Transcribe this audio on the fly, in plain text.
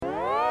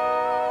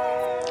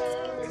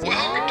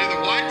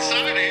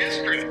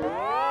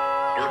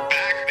We're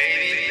back,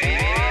 baby.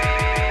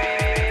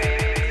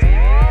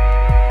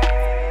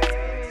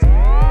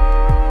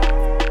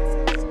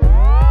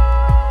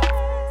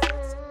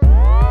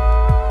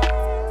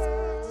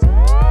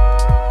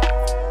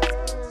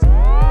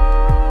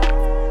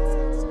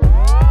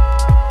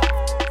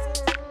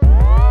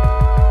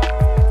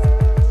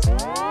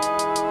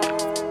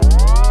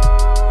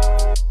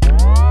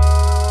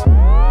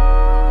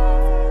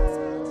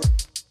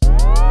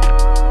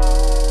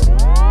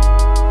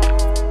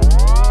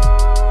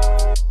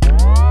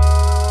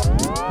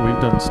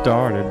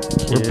 Started.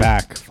 We're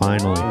back,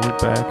 finally. We're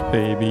back,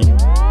 baby.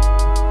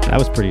 That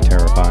was pretty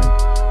terrifying.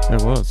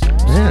 It was.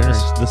 Man,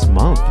 this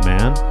month,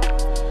 man.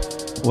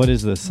 What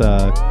is this?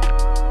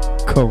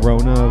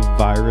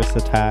 Coronavirus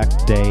attack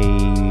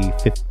day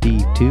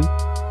 52?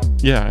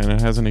 Yeah, and it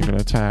hasn't even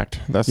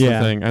attacked. That's the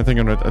thing. I think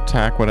an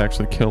attack would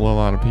actually kill a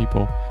lot of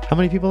people. How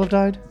many people have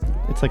died?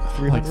 It's like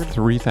 300? Like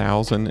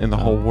 3,000 in the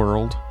whole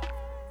world.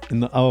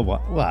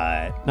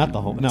 What? Not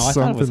the whole. No, I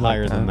thought it was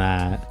higher than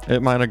that.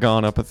 It might have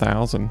gone up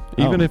 1,000.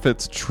 Even if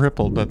it's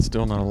tripled, that's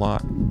still not a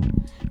lot.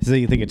 So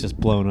you think it's just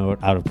blown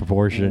out of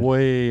proportion?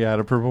 Way out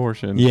of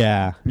proportion.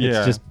 Yeah.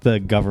 It's just the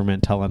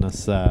government telling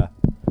us,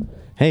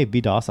 hey,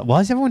 be docile. Why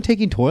is everyone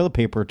taking toilet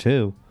paper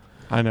too?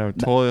 I know.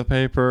 Toilet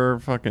paper,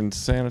 fucking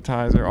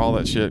sanitizer, all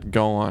that shit.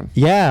 Go on.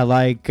 Yeah,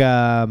 like,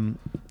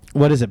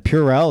 what is it?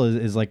 Purell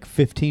is like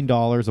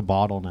 $15 a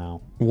bottle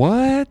now.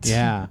 What?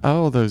 Yeah.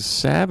 Oh, those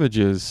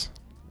savages.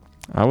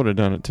 I would have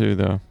done it too,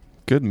 though.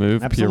 Good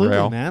move, Absolutely,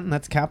 Purell. man.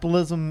 That's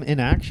capitalism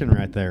in action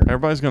right there.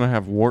 Everybody's going to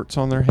have warts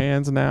on their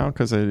hands now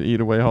because they eat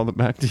away all the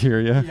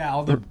bacteria. Yeah,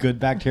 all the good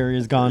bacteria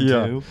is gone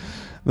too.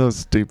 Those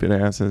stupid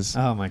asses.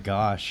 Oh, my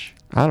gosh.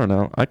 I don't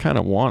know. I kind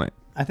of want it.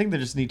 I think they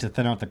just need to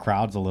thin out the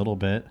crowds a little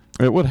bit.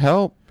 It would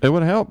help. It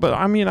would help. But,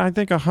 I mean, I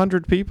think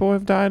 100 people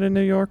have died in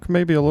New York.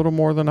 Maybe a little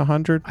more than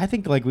 100. I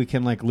think we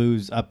can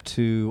lose up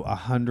to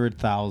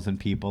 100,000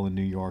 people in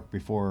New York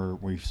before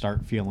we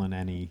start feeling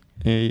any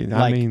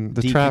I mean,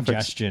 the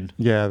traffic's...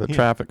 Yeah, the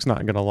traffic's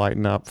not going to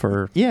lighten up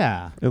for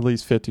at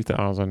least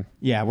 50,000.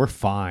 Yeah, we're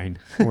fine.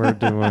 We're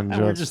doing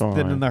just We're just fine.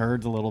 thinning the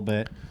herds a little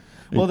bit.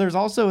 Well, there's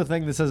also a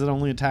thing that says it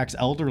only attacks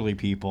elderly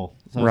people.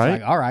 So right?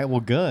 It's like, all right,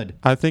 well, good.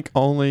 I think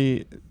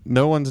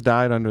no one's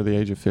died under the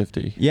age of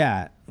 50.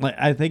 Yeah,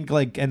 I think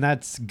and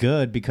that's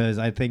good because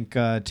I think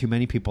too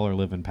many people are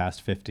living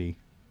past 50.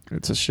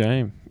 It's a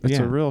shame. It's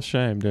a real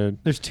shame, dude.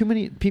 There's too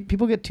many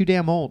people get too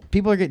damn old.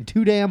 People are getting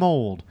too damn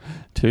old.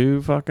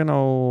 Too fucking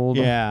old.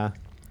 Yeah.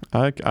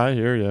 I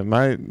hear you.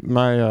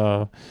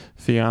 My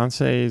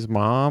fiance's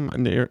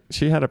mom,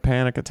 she had a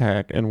panic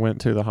attack and went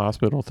to the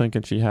hospital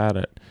thinking she had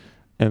it.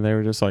 And they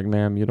were just like,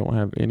 ma'am, you don't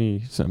have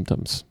any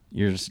symptoms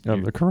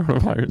of the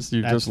coronavirus.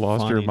 You just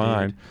lost your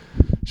mind.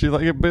 She's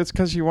like, but it's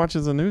because she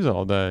watches the news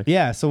all day.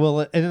 Yeah. So,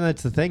 and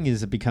that's the thing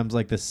is it becomes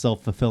like this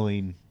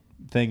self-fulfilling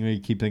thing where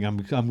you keep thinking,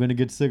 I'm going to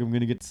get sick. I'm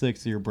going to get sick.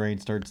 So your brain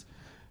starts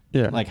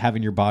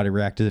having your body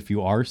react as if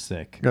you are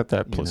sick. Got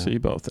that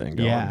placebo thing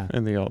going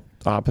in the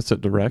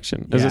opposite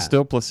direction. Is it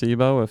still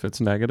placebo if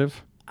it's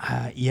negative?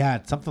 Yeah,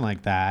 it's something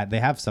like that. They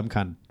have some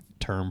kind of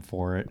term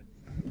for it.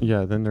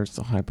 Yeah, then there's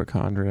the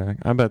hypochondriac.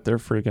 I bet they're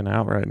freaking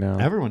out right now.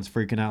 Everyone's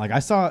freaking out. Like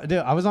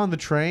I was on the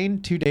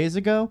train 2 days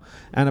ago,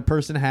 and a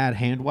person had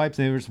hand wipes,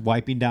 and they were just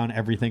wiping down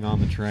everything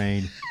on the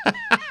train.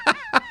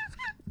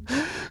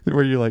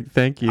 Were you like,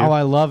 thank you? Oh,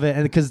 I love it.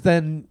 And because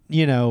then,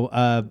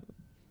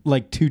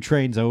 like 2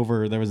 trains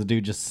over, there was a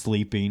dude just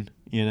sleeping,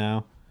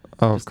 Oh,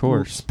 of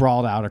course.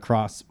 Sprawled out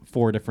across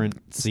 4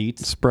 different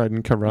seats.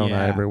 Spreading corona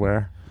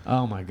everywhere.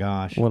 Oh, my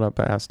gosh. What a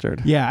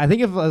bastard. Yeah, I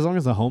think as long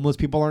as the homeless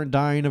people aren't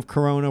dying of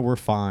corona, we're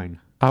fine.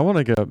 I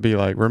want to be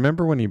like,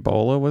 remember when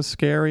Ebola was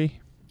scary?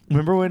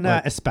 Remember when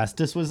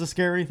asbestos was a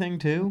scary thing,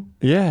 too?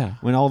 Yeah.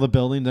 When all the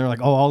buildings, they're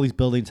like, all these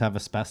buildings have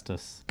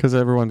asbestos. Because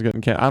everyone's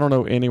getting cancer. I don't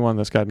know anyone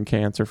that's gotten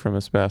cancer from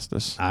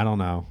asbestos. I don't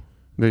know.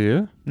 Do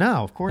you? No,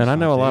 of course not. And I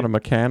know a lot of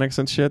mechanics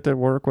and shit that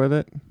work with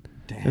it.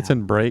 Damn. It's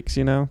in brakes,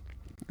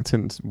 It's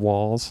in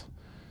walls.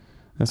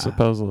 That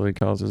supposedly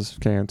causes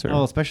cancer.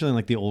 Oh, especially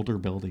in the older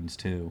buildings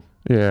too.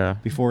 Yeah.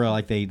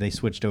 Before they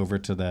switched over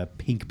to the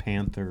Pink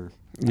Panther.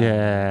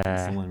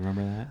 Insulin,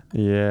 remember that?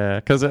 Yeah,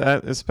 because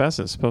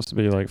asbestos is supposed to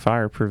be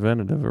fire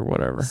preventative or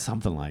whatever.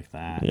 Something like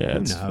that. Yeah,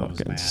 Who it's knows,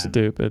 fucking man?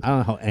 stupid. I don't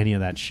know how any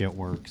of that shit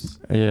works.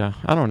 Yeah,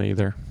 I don't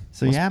either.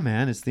 So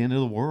man, it's the end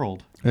of the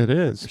world. It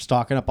is. We're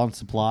stocking up on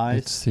supplies.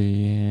 It's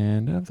the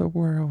end of the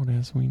world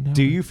as we know.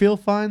 Do you feel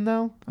fine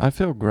though? I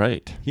feel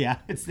great. Yeah,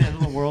 it's the end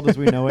of the world as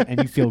we know it,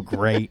 and you feel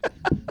great.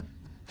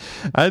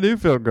 I do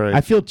feel great.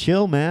 I feel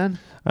chill, man.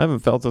 I haven't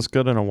felt this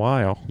good in a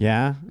while.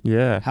 Yeah?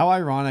 Yeah. How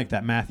ironic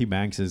that Matthew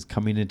Banks is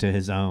coming into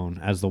his own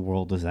as the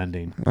world is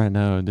ending. I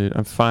know, dude.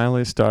 I'm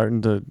finally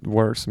starting to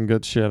work some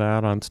good shit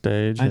out on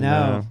stage. I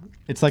know.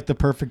 It's like the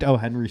perfect O.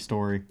 Henry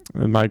story.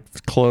 And my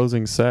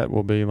closing set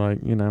will be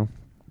the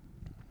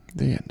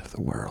end of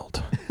the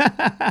world.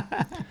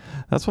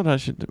 That's what I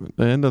should do.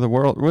 The end of the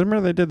world.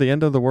 Remember they did the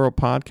end of the world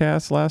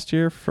podcast last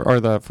year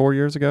or 4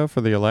 years ago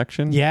for the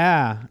election?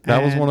 Yeah.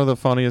 That was one of the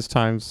funniest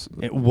times.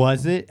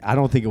 Was it? I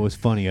don't think it was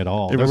funny at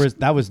all.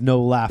 That was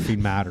no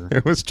laughing matter.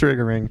 It was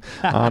triggering,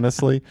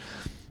 honestly.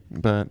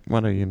 But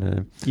what are you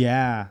gonna do?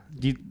 Yeah.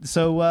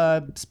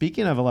 So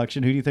speaking of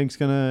election, who do you think's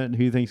gonna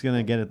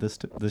get it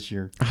this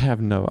year? I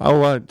have no.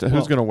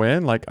 Who's gonna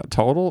win? Like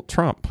total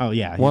Trump. Oh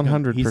yeah,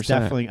 100%. He's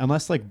definitely,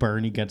 unless like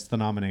Bernie gets the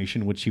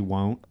nomination, which he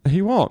won't.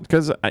 He won't,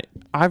 because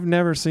I've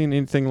never seen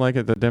anything like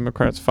it. The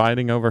Democrats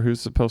fighting over who's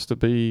supposed to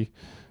be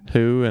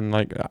who, and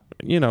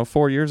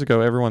 4 years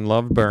ago everyone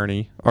loved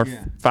Bernie, or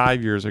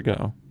 5 years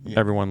ago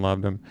everyone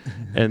loved him,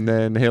 and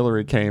then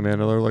Hillary came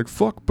in and they're like,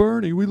 "Fuck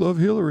Bernie, we love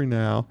Hillary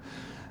now."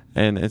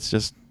 And it's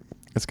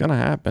going to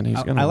happen.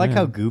 He's going to I like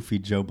how goofy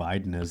Joe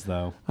Biden is,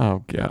 though.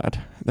 Oh,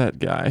 God. That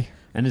guy.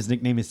 And his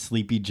nickname is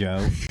Sleepy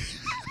Joe.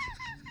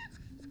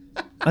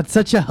 That's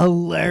such a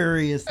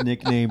hilarious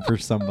nickname for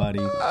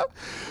somebody.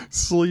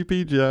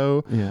 Sleepy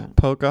Joe. Yeah.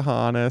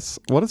 Pocahontas.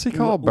 What does he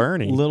call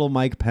Bernie? Little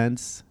Mike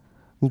Pence.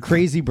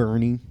 Crazy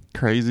Bernie.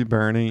 Crazy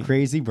Bernie.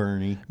 Crazy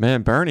Bernie.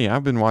 Man, Bernie,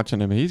 I've been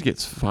watching him. He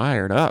gets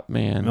fired up,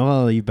 man.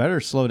 Well, you better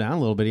slow down a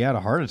little bit. He had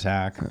a heart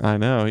attack. I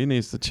know. He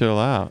needs to chill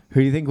out.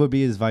 Who do you think would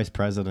be his vice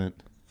president?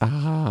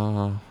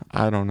 I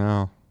don't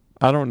know.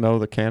 I don't know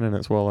the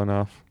candidates well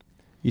enough.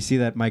 You see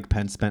that Mike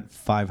Pence spent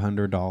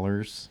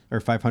 $500 or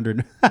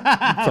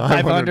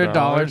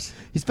 $500.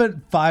 He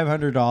spent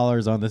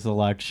 $500 on this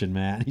election,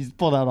 man. He's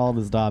pulled out all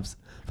the stops.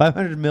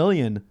 $500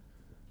 million.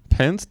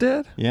 Pence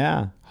did?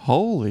 Yeah.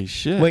 Holy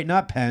shit. Wait,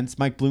 not Pence,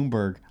 Mike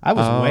Bloomberg. I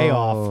was way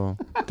off.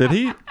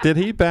 Did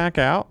he back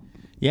out?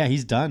 Yeah,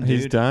 he's done, dude.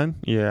 He's done?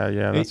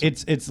 Yeah.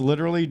 It's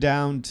literally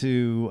down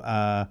to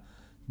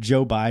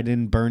Joe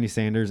Biden, Bernie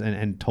Sanders,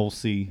 and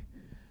Tulsi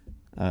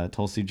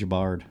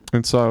Gabbard.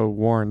 And so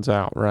Warren's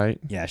out, right?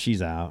 Yeah,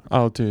 she's out.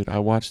 Oh, dude, I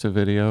watched a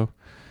video.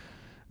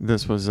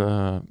 This was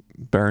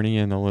Bernie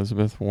and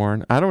Elizabeth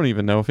Warren. I don't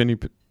even know if any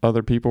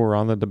other people were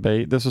on the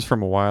debate. This was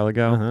from a while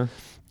ago. Uh-huh.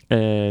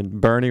 And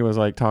Bernie was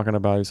like talking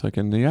about, he's like,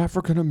 and the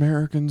African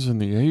Americans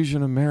and the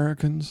Asian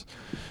Americans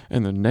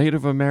and the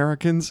Native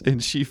Americans,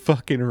 and she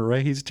fucking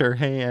raised her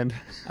hand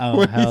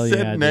when he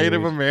said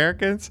Native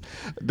Americans.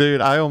 Dude,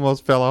 I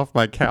almost fell off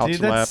my couch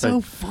laughing. That's so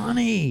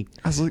funny.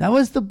 I was like, that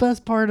was the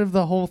best part of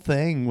the whole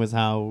thing, was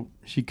how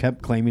she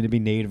kept claiming to be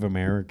Native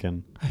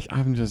American.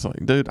 I'm just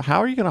like, dude, how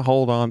are you going to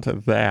hold on to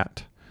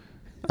that?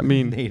 I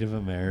mean, Native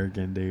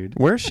American, dude.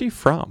 Where's she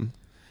from?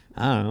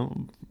 I don't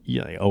know.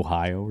 Yeah, like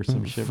Ohio or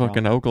some shit.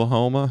 Fucking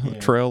Oklahoma,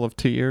 Trail of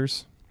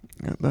Tears.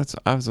 That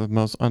was the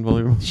most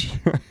unbelievable shit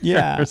I've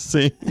ever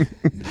seen.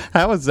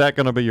 How is that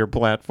going to be your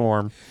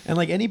platform? And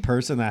like any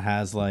person that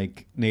has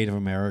like Native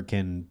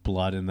American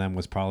blood in them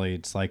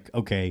it's like,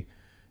 okay,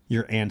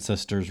 your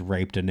ancestors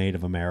raped a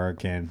Native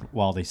American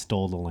while they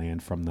stole the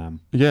land from them.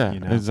 Yeah,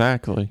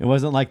 exactly. It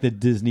wasn't like the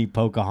Disney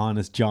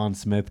Pocahontas John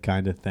Smith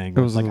kind of thing.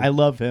 It was like, I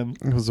love him.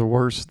 It was the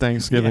worst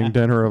Thanksgiving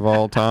dinner of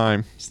all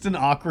time. Just an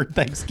awkward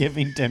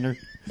Thanksgiving dinner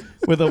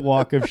with a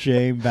walk of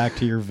shame back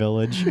to your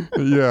village.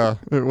 Yeah,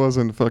 it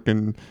wasn't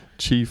fucking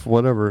chief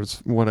whatever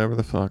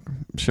the fuck,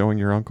 showing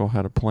your uncle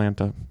how to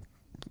plant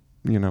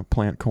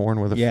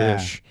corn with a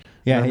fish.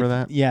 Yeah, remember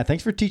that? Yeah,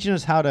 thanks for teaching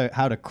us how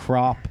to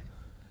crop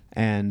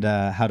and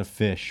how to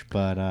fish,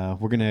 but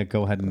we're gonna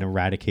go ahead and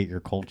eradicate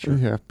your culture.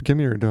 Yeah, give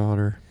me your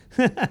daughter.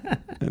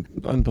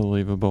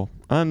 Unbelievable.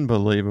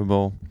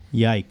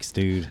 Yikes,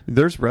 dude.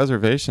 There's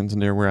reservations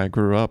near where I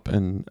grew up,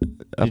 and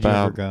Did you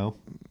ever go?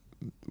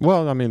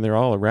 Well, I mean, they're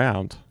all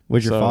around.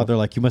 Was your father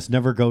like, you must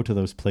never go to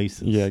those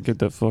places? Yeah, get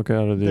the fuck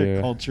out of there.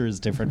 The culture is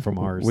different from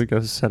ours. We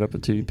go set up a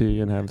teepee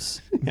and have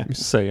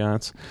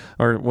seance.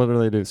 Or what do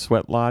they do?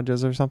 Sweat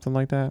lodges or something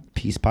like that?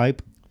 Peace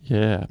pipe?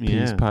 Yeah,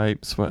 peace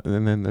pipe, sweat,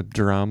 and then the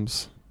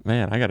drums.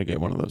 Man, I got to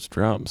get one of those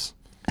drums.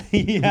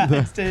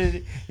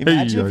 Imagine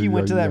if you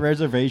went to that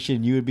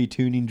reservation, you would be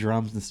tuning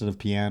drums instead of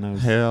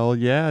pianos. Hell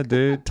yeah,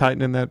 dude.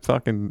 Tightening that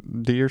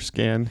fucking deer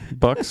skin,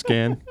 buck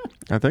skin.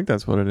 I think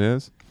that's what it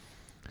is.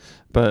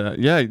 But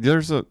yeah,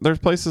 there's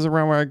places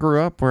around where I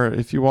grew up where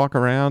if you walk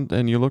around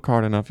and you look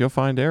hard enough, you'll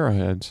find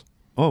arrowheads.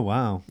 Oh,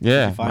 wow.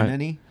 Yeah. Did you find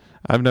any?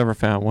 I've never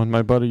found one.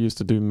 My buddy used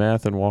to do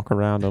meth and walk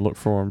around and look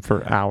for them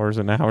for hours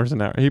and hours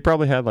and hours. He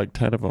probably had like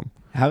 10 of them.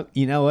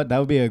 You know what? That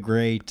would be a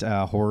great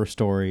horror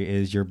story,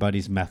 is your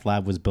buddy's meth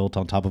lab was built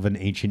on top of an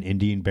ancient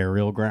Indian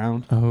burial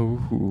ground. Oh.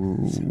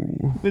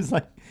 It was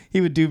like he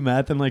would do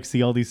meth and like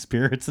see all these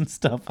spirits and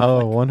stuff.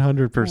 Oh, like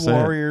 100%.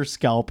 Warriors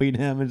scalping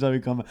him and so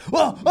he come,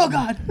 whoa, oh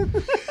God.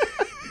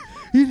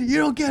 You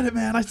don't get it,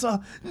 man. I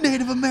saw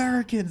Native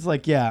Americans.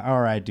 Like, yeah, all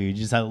right, dude.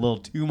 You just had a little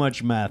too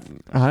much meth.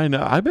 I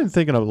know. I've been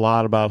thinking a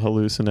lot about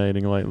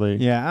hallucinating lately.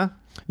 Yeah?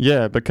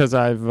 Yeah, because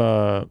I've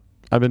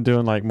been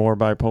doing like more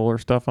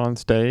bipolar stuff on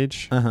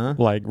stage. Uh-huh.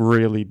 Like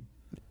really,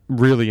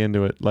 really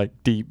into it. Like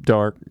deep,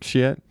 dark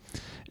shit.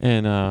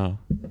 And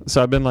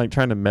so I've been like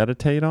trying to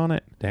meditate on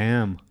it.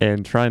 Damn.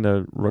 And trying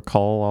to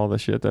recall all the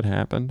shit that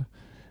happened.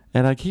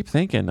 And I keep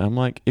thinking, I'm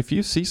like, if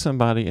you see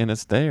somebody and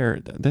it's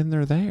there, then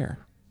they're there.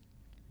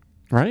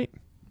 Right?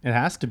 It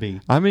has to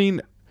be. I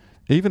mean,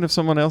 Even if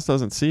someone else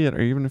doesn't see it,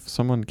 or even if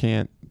someone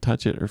can't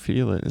touch it or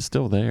feel it, it's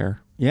still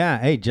there. Yeah.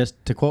 Hey,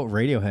 just to quote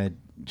Radiohead,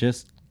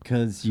 just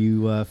because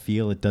you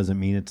feel it doesn't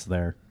mean it's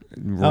there.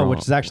 Wrong. Oh,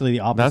 which is actually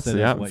the opposite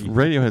of what you...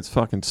 Radiohead's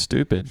fucking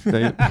stupid.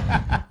 They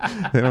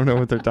don't know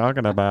what they're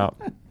talking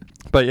about.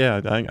 But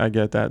yeah, I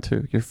get that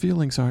too. Your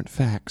feelings aren't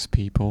facts,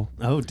 people.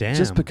 Oh, damn.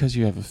 Just because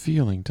you have a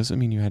feeling doesn't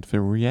mean you have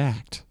to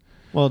react.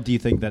 Well, do you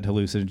think that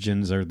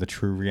hallucinogens are the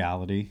true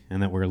reality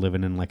and that we're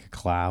living in like a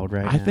cloud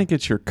right now? I think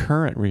it's your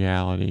current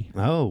reality.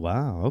 Oh,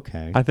 wow.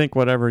 Okay. I think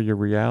whatever your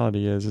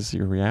reality is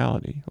your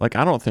reality. Like,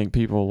 I don't think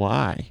people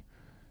lie.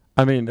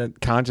 I mean,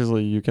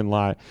 consciously you can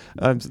lie.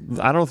 I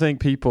don't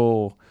think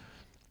people...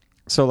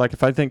 So, like,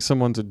 if I think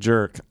someone's a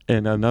jerk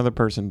and another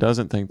person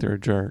doesn't think they're a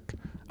jerk,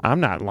 I'm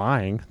not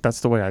lying.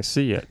 That's the way I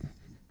see it.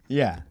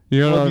 Yeah.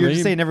 You know what I mean? You're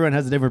just saying everyone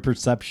has a different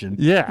perception.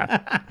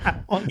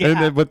 Yeah. Well,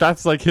 yeah. But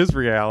that's like his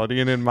reality,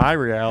 and in my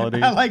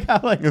reality, I like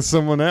how it's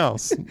someone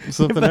else,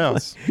 something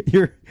else.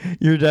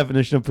 Your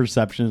definition of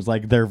perception is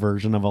like their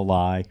version of a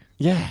lie.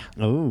 Yeah.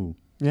 Oh.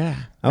 Yeah.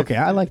 Okay,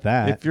 I like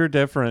that. If you're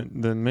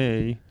different than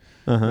me,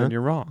 then you're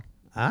wrong.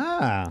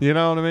 Ah. You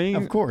know what I mean?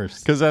 Of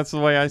course. Because that's the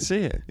way I see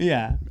it.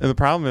 Yeah. And the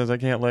problem is I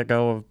can't let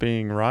go of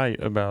being right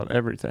about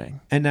everything.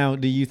 And now,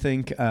 do you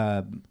think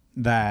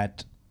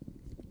that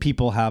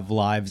people have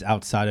lives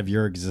outside of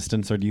your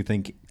existence, or do you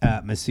think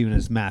as soon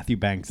as Matthew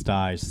Banks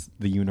dies,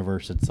 the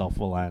universe itself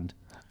will end?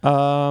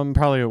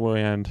 Probably it will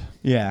end.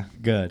 Yeah,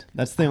 good.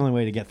 That's the only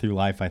way to get through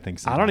life, I think.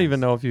 Sometimes. I don't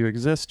even know if you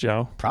exist,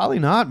 Joe. Probably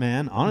not,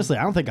 man. Honestly,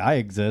 I don't think I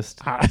exist.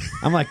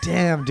 I'm like,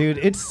 damn, dude,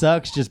 it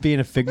sucks just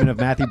being a figment of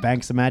Matthew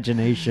Banks'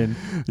 imagination.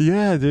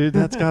 Yeah, dude,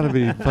 that's got to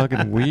be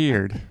fucking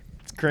weird.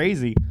 It's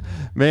crazy.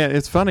 Man,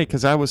 it's funny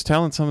because I was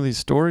telling some of these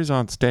stories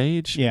on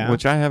stage,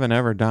 which I haven't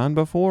ever done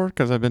before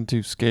because I've been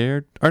too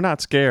scared. Or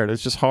not scared.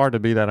 It's just hard to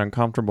be that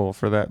uncomfortable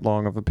for that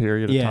long of a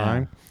period of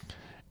time.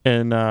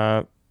 And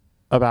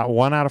about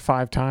 1 out of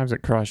 5 times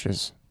it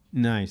crushes.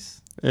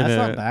 Nice. That's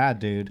not bad,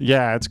 dude.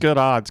 Yeah, it's good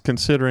odds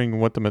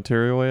considering what the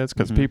material is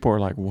because people are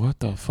like,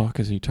 what the fuck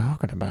is he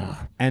talking about?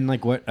 And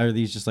like, what are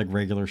these just like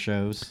regular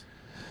shows?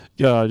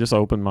 Yeah, just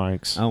open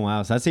mics. Oh,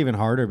 wow. So that's even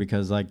harder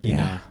because like, you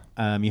know,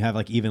 you have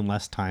like even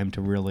less time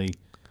to really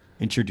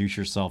introduce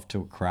yourself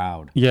to a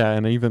crowd. Yeah,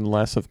 and even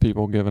less of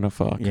people giving a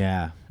fuck.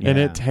 Yeah. And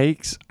it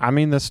takes, I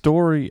mean, the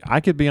story, I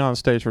could be on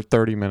stage for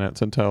 30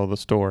 minutes and tell the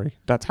story.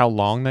 That's how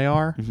long they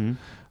are. Mm-hmm.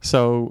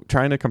 So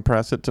trying to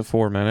compress it to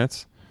 4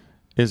 minutes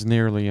is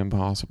nearly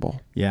impossible.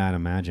 Yeah, I'd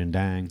imagine.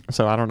 Dang.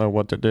 So I don't know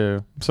what to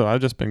do. So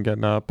I've just been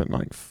getting up and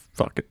like,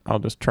 fuck it, I'll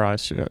just try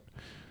shit.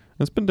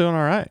 It's been doing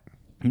all right.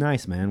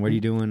 Nice, man. What are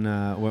you doing?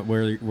 What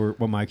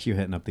mics you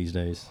hitting up these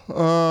days?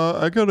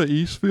 I go to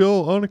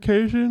Eastville on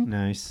occasion.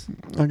 Nice.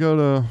 I go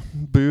to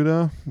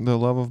Buddha, the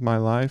love of my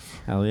life.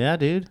 Hell yeah,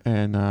 dude.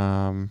 And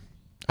I'm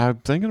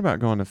thinking about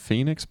going to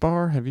Phoenix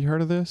Bar. Have you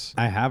heard of this?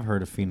 I have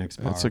heard of Phoenix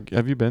Bar.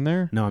 Have you been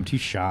there? No, I'm too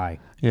shy.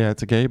 Yeah,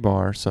 it's a gay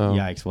bar. So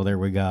yikes. Well, there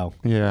we go.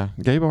 Yeah,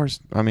 gay bars.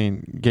 I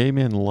mean, gay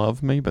men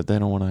love me, but they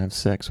don't want to have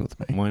sex with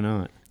me. Why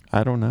not?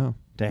 I don't know.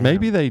 Damn.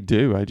 Maybe they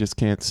do. I just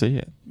can't see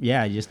it.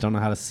 Yeah, you just don't know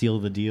how to seal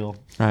the deal.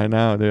 I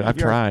know, dude. I've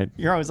tried.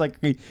 You're always like,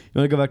 hey, you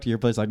want to go back to your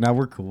place? Like, nah,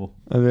 we're cool.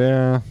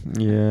 Yeah.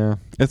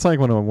 It's like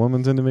when a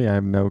woman's into me, I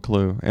have no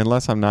clue.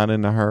 Unless I'm not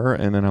into her,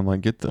 and then I'm like,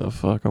 get the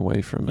fuck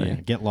away from me. Yeah,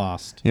 get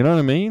lost. You know what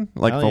I mean?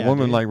 Like, Hell if a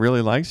woman dude. like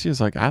really likes you, it's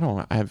like, I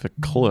have a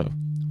clue.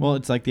 Well,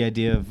 it's like the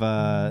idea of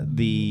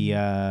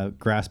the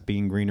grass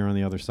being greener on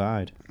the other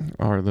side.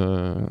 Or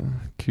the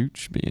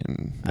cooch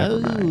being...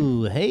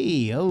 Yo,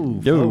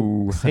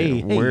 folks.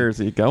 Hey, where's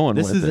he going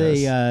with this? This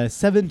is a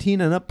 17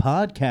 and up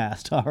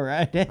podcast, all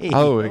right?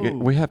 Hey,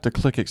 we have to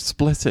click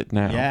explicit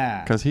now.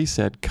 Yeah. Because he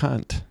said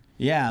cunt.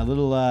 Yeah, a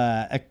little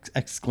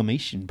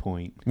exclamation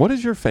point. What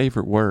is your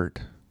favorite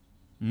word?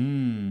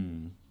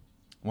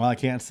 Well, I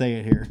can't say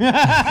it here.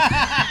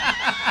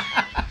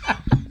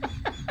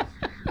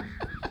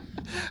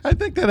 I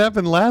think that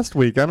happened last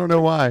week. I don't know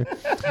why.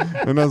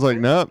 And I was like,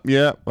 nope,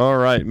 yeah, all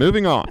right,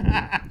 moving on.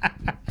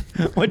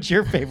 What's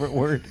your favorite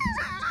word?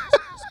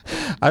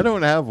 I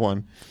don't have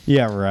one.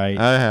 Yeah, right.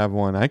 I have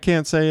one. I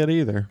can't say it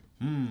either.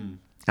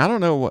 I don't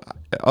know what,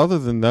 other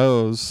than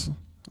those,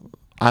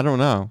 I don't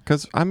know.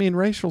 Because, I mean,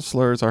 racial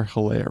slurs are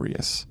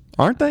hilarious.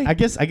 Aren't they? I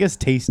guess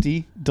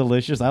tasty,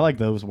 delicious. I like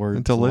those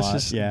words.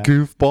 Delicious, yeah.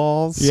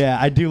 Goofballs. Yeah,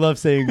 I do love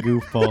saying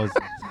goofballs.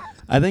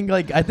 I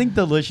think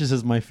delicious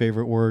is my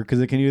favorite word because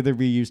it can either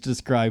be used to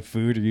describe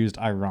food or used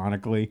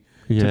ironically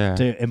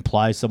to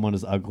imply someone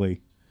is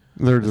ugly.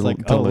 They're it's like,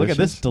 delicious. Oh, look at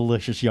this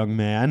delicious young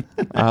man.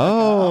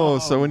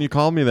 So when you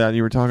called me that,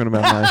 you were talking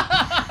about my...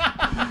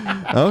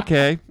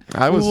 Okay.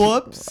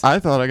 Whoops. I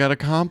thought I got a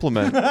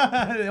compliment.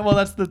 Well,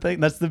 that's the thing.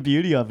 That's the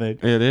beauty of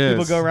it. It is.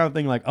 People go around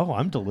thinking like, "Oh,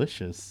 I'm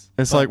delicious."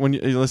 It's like when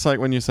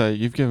you say,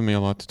 "You've given me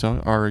a lot to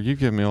talk," or "You've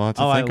given me a lot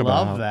to think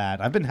about." I love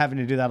that. I've been having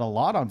to do that a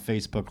lot on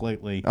Facebook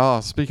lately. Oh,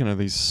 speaking of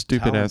these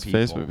stupid ass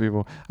Facebook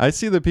people, I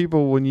see the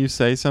people when you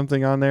say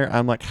something on there.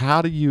 I'm like,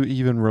 how do you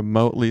even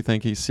remotely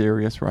think he's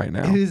serious right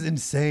now? It is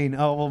insane.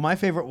 Oh well, my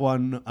favorite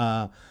one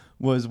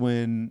was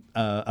when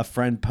a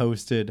friend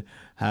posted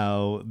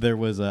how there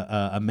was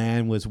a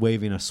man was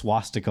waving a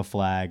swastika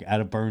flag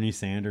at a Bernie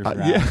Sanders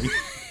rally. Yeah.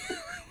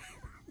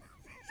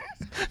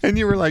 And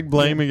you were like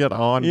blaming it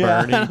on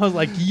Bernie. And I was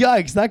like,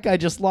 yikes, that guy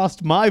just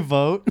lost my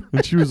vote.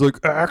 And she was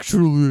like,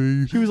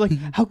 actually. She was like,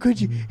 how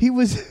could you? He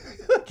was...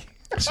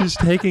 She's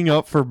taking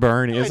up for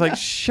Bernie. It's like,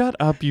 shut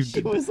up, you...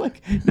 She was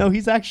like, no,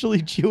 he's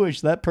actually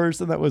Jewish. That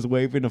person that was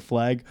waving a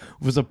flag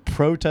was a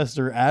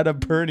protester at a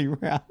Bernie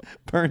rally.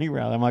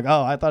 I'm like,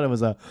 oh, I thought it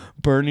was a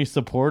Bernie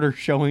supporter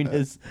showing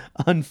his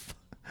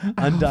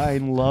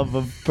undying love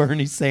of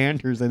Bernie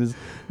Sanders and his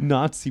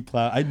Nazi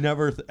plow. I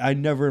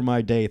never in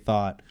my day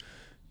thought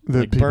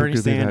like Bernie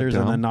Sanders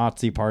and the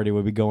Nazi party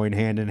would be going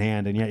hand in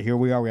hand, and yet here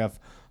we are. We have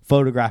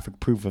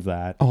photographic proof of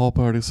that. All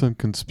part of some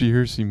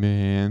conspiracy,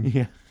 man.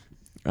 Yeah.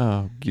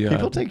 Oh, God.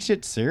 People take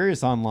shit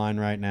serious online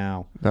right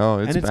now. Oh,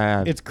 it's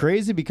bad. It's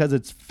crazy because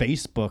it's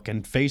Facebook,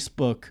 and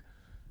Facebook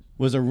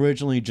was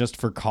originally just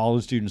for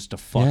college students to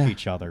fuck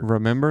each other.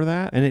 Remember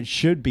that? And it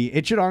should be.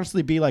 It should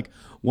honestly be like,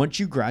 once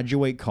you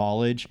graduate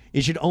college,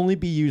 it should only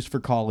be used for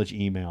college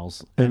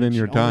emails. And then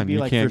you're done.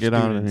 You can't get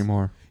on it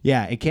anymore.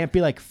 Yeah, it can't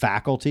be like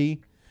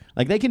faculty.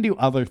 Like, they can do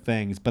other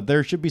things, but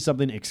there should be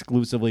something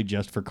exclusively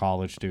just for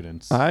college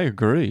students. I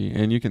agree.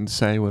 And you can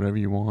say whatever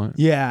you want.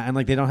 Yeah, and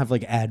like they don't have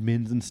like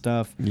admins and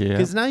stuff. Yeah.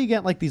 Because now you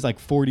get like these like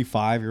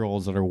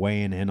 45-year-olds that are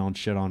weighing in on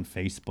shit on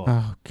Facebook.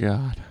 Oh,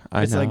 God.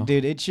 It's like,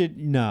 dude, it should...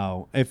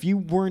 No. If you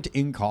weren't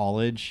in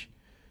college,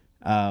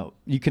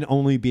 you can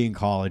only be in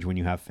college when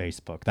you have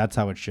Facebook. That's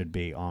how it should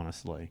be,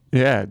 honestly.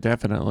 Yeah,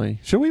 definitely.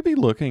 Should we be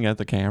looking at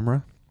the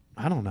camera?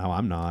 I don't know.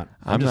 I'm not.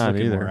 I'm just not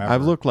looking either. wherever.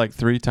 I've looked like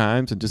 3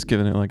 times and just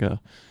given it like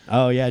a...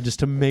 Oh, yeah, just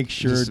to make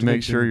sure. Just to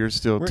make sure you're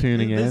still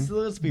tuning in.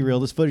 Let's be real.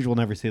 This footage will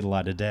never see the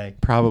light of day.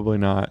 Probably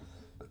not.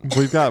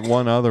 We've got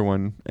one other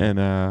one,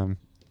 and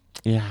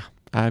yeah,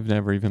 I've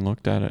never even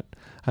looked at it.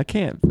 I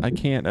can't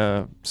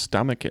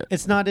stomach it.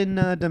 It's not in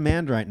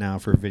demand right now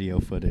for video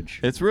footage.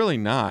 It's really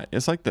not.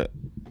 It's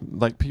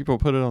like people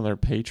put it on their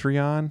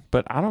Patreon,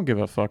 but I don't give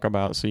a fuck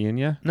about seeing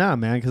you. No,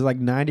 man, because like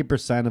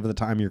 90% of the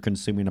time you're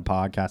consuming a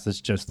podcast, it's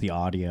just the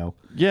audio.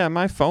 Yeah,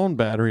 my phone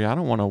battery, I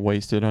don't want to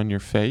waste it on your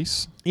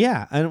face.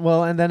 Yeah,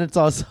 and then it's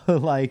also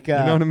like... you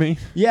know what I mean?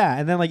 Yeah,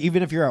 and then like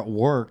even if you're at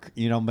work,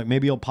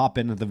 maybe you'll pop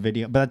into the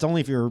video, but that's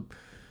only if you're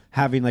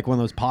having like one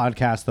of those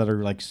podcasts that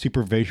are like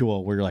super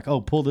visual where you're like,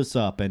 oh, pull this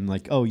up and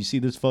like, oh, you see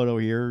this photo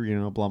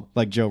here, blah,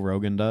 like Joe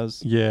Rogan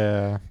does.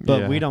 Yeah.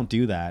 But we don't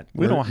do that.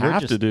 We don't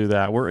have to do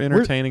that. We're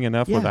entertaining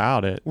enough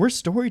without it. We're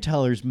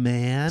storytellers,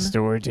 man.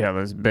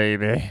 Storytellers,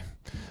 baby.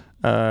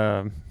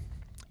 Yeah.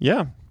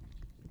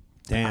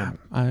 Damn.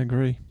 I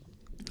agree.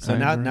 So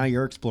now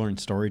you're exploring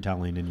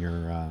storytelling in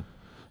your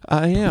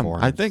I am.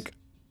 I think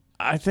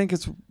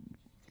it's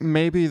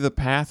maybe the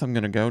path I'm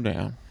going to go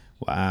down.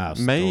 Wow,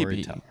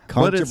 maybe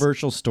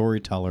controversial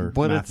storyteller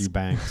Matthew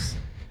Banks.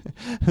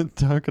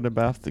 Talking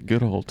about the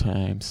good old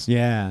times.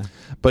 Yeah,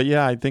 but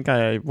yeah, I think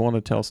I want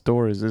to tell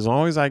stories. As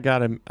long as I've got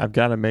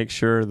to make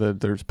sure that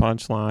there's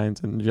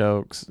punchlines and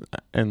jokes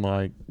and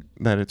like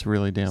that it's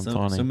really damn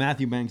funny. So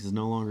Matthew Banks is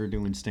no longer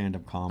doing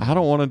stand-up comedy. I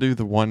don't want to do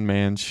the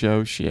one-man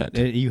show shit.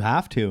 You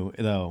have to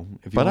though.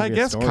 But I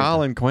guess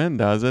Colin Quinn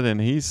does it,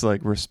 and he's like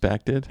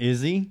respected.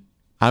 Is he?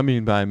 I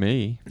mean, by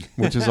me,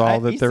 which is all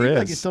that there is.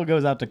 Like he still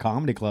goes out to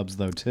comedy clubs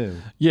though too.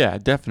 Yeah,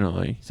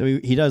 definitely. So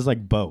he does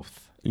like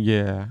both.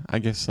 Yeah, I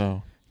guess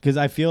so. Because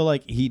I feel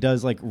like he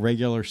does like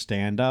regular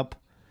stand-up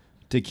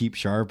to keep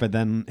sharp, but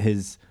then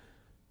his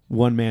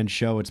one-man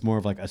show, it's more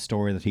of like a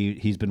story that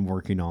he's been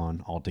working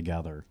on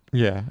altogether.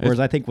 Yeah. Whereas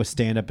I think with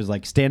stand-up is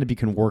like stand-up you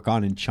can work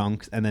on in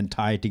chunks and then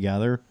tie it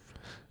together.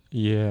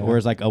 Yeah.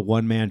 Whereas like a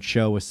one-man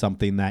show is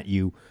something that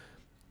you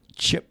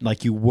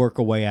work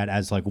away at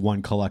as like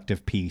one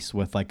collective piece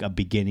with like a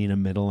beginning, a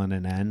middle, and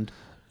an end.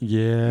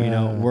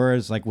 Yeah.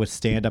 Whereas like with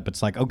stand-up,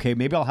 it's like, okay,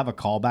 maybe I'll have a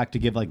callback to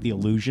give like the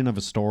illusion of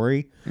a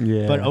story.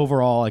 Yeah. But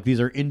overall, like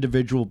these are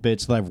individual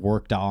bits that I've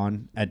worked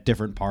on at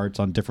different parts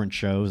on different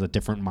shows at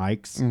different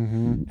mics.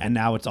 Mm-hmm. And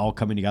now it's all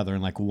coming together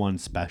in like one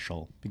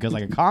special. Because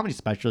like a comedy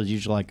special is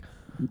usually like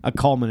a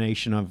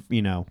culmination of,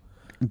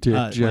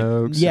 dick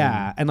jokes.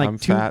 And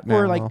like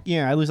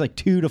I lose like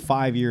 2 to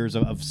 5 years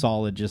of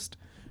solid just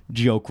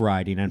joke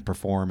writing and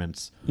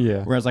performance.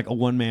 Yeah. Whereas like a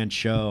one-man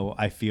show,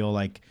 I feel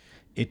like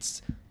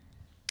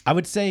I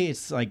would say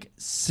it's like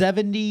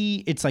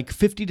 50 to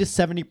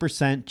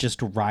 70%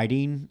 just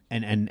writing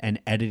and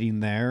editing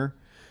there.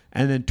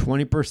 And then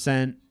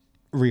 20%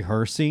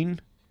 rehearsing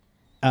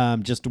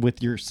just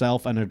with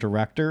yourself and a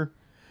director.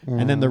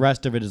 Mm. And then the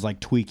rest of it is like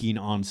tweaking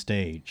on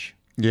stage.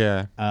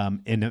 Yeah.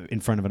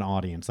 In front of an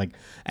audience.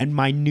 And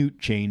minute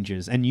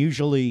changes. And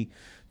usually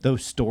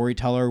those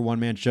storyteller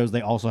one-man shows,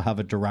 they also have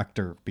a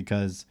director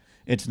because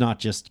it's not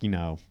just,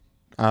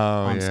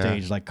 on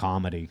stage like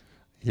comedy.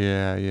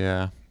 Yeah,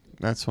 yeah.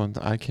 That's one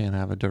I can't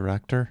have a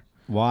director.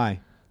 Why?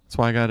 That's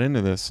why I got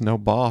into this. No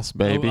boss,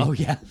 baby. Oh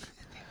yeah.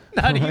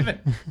 Not even.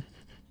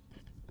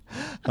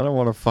 I don't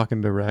want a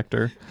fucking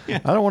director. Yeah.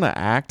 I don't want to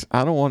act.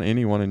 I don't want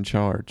anyone in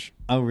charge.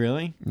 Oh,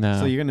 really? No.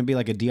 So you're going to be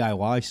like a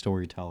DIY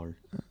storyteller.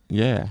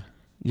 Yeah.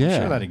 Yeah.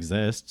 I'm sure that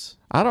exists.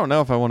 I don't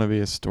know if I want to be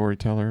a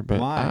storyteller, but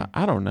Why?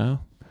 I don't know.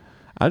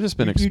 I've just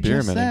been You just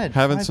experimenting, said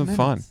having 5 some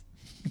fun.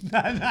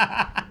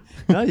 minutes.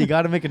 No, you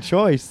got to make a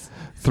choice.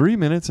 3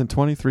 minutes and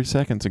 23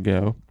 seconds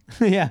ago.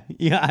 Yeah.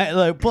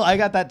 I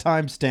got that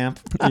timestamp.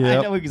 I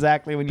Yep. know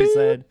exactly when you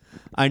said,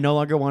 I no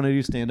longer want to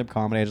do stand-up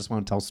comedy. I just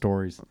want to tell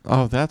stories.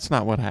 Oh, that's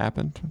not what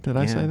happened. Did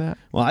I say that?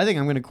 Well, I think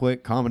I'm going to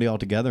quit comedy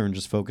altogether and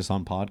just focus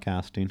on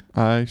podcasting.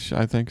 I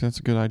think that's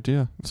a good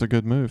idea. It's a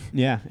good move.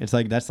 Yeah,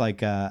 that's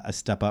like a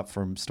step up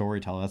from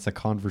storyteller. That's a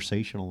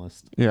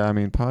conversationalist. Yeah, I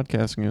mean,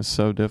 podcasting is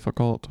so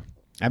difficult.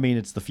 I mean,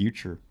 it's the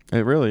future.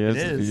 It really is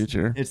It the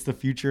future. It's the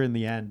future in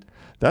the end.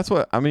 That's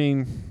what, I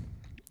mean,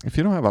 if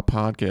you don't have a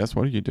podcast,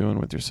 what are you doing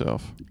with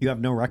yourself? You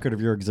have no record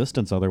of your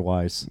existence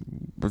otherwise.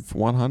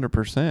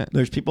 100%.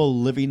 There's people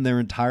living their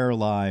entire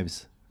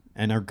lives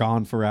and are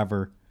gone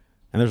forever.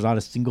 And there's not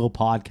a single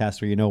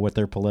podcast where you know what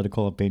their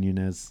political opinion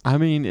is. I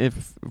mean,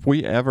 if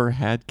we ever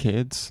had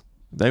kids,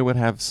 they would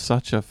have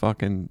such a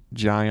fucking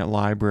giant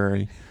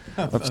library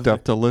of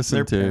stuff to listen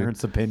Their to.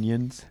 parents'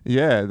 opinions.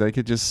 Yeah, they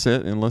could just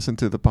sit and listen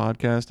to the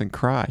podcast and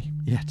cry,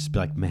 Yeah, just be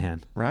like,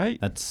 man,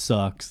 right? that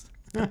sucks.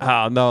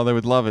 Oh, no, they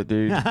would love it,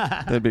 dude.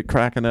 They'd be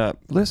cracking up.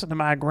 Listen to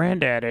my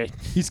granddaddy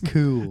He's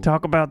cool.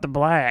 talk about the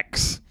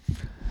blacks.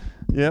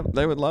 Yep,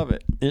 they would love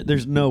it.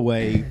 There's no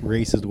way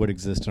races would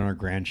exist in our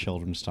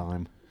grandchildren's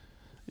time.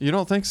 You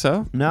don't think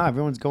so? No,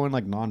 everyone's going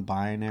like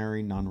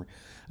non-binary,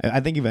 I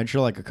think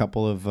eventually, like a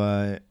couple of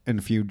in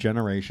a few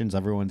generations,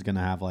 everyone's gonna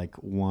have like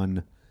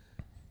one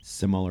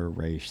similar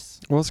race.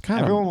 Well, it's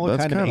kind Everyone will look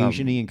that's kind of kinda-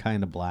 Asian-y and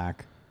kind of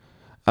black.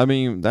 I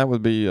mean, that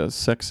would be a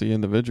sexy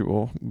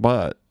individual,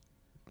 but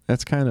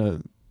that's kind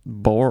of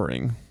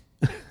boring.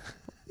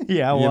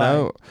 Yeah, You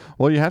know,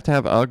 well, you have to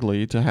have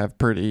ugly to have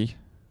pretty.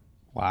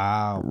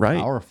 Wow, Right.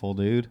 powerful,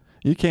 dude.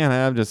 You can't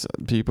have just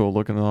people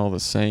looking all the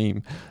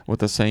same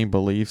with the same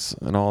beliefs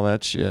and all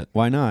that shit.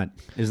 Why not?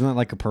 Isn't that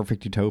like a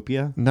perfect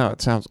utopia? No,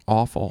 it sounds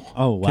awful.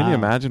 Oh, wow. Can you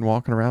imagine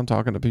walking around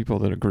talking to people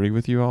that agree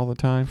with you all the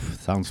time?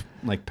 Sounds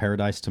like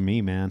paradise to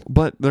me, man.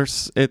 But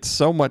it's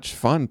so much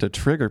fun to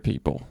trigger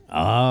people.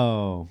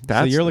 Oh, so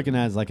That's- you're looking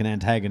at it as like an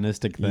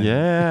antagonistic thing.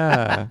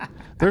 Yeah.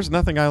 There's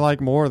nothing I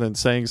like more than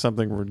saying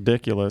something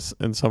ridiculous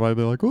and somebody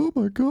be like, oh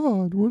my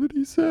God, what did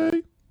he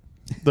say?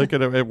 Like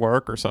at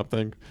work or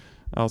something.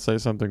 I'll say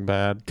something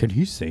bad. Can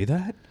he say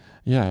that?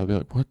 Yeah, I'll be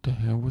like, what the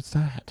hell was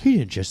that? He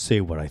didn't just say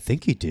what I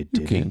think he did, You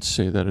did he? can't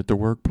say that at the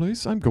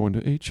workplace. I'm going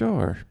to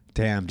HR.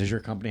 Damn, does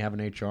your company have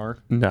an HR?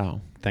 No.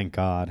 Thank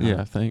God. Huh?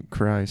 Yeah, thank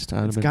Christ.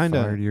 I'd It's have been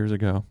kinda- fired years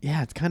ago.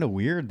 Yeah, it's kind of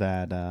weird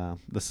that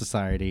the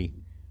society,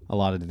 a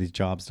lot of these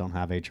jobs don't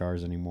have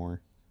HRs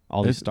anymore.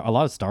 A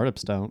lot of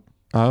startups don't.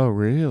 Oh,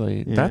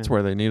 really? Yeah. That's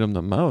where they need them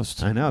the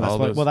most. I know. That's All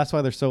why. those- Well, that's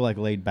why they're so like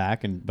laid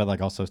back, but like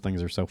also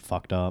things are so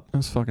fucked up.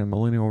 Those fucking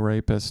millennial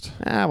rapist.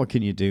 What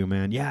can you do,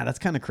 man? Yeah, that's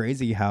kind of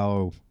crazy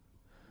how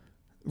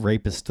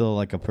rape is still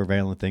like a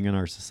prevalent thing in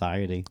our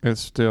society.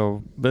 It's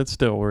still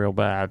real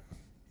bad.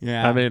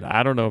 Yeah. I mean,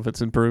 I don't know if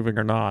it's improving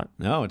or not.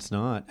 no, it's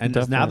not. And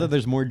now Definitely. that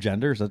there's more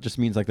genders, that just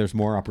means like there's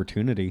more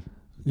opportunity.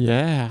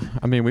 Yeah.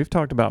 I mean, we've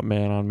talked about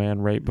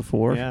man-on-man rape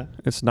before. Yeah.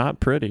 It's not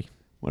pretty.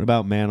 What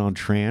about man on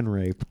tran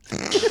rape?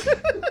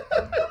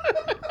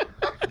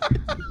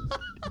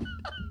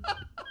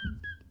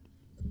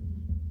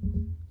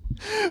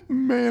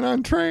 Man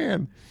on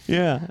Tran.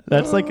 Yeah,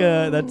 that's like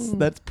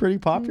that's pretty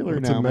popular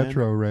It's now, a man.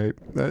 metro rape.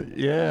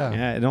 Yeah.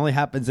 Yeah, it only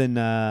happens in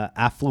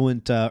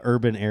affluent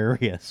urban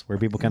areas where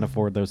people can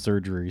afford those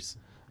surgeries.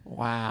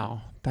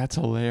 Wow. That's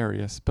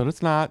hilarious. But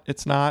it's not.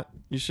 It's not.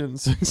 You shouldn't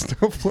say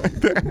stuff like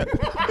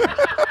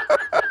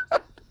that.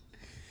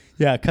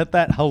 Yeah, cut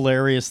that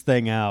hilarious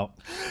thing out.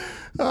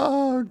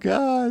 Oh,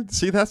 God.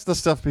 See, that's the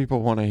stuff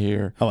people want to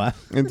hear. Oh, wow.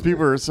 And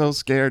people are so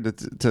scared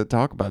to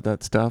talk about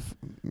that stuff,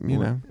 you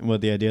know. Well,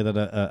 the idea that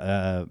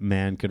a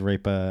man could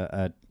rape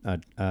a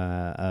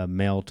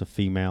male to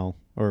female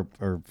or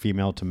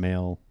female to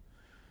male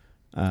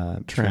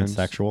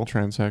transsexual.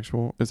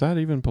 Transsexual. Is that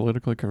even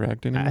politically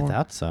correct I anymore?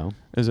 thought so.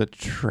 Is it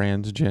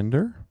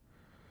transgender?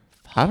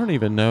 I don't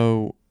even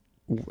know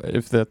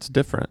if that's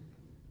different.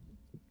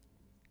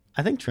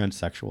 I think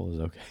transsexual is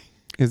okay.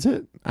 Is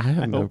it? I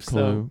have no hope so.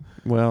 clue.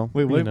 Well,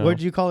 Wait, what know.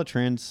 did you call it?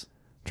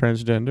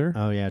 Transgender?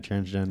 Oh yeah,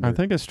 transgender. I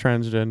think it's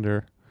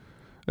transgender.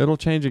 It'll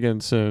change again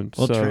soon.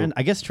 Well, so,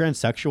 I guess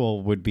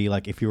transsexual would be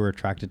like if you were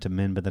attracted to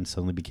men, but then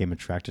suddenly became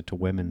attracted to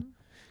women,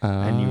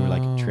 and you were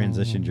like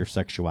transitioned your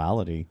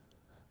sexuality.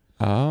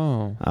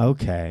 Oh.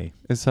 Okay,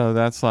 So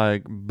that's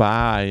like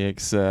bi,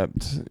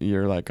 except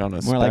you're like on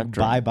a more like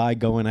spectrum. bye bye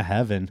going to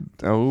heaven.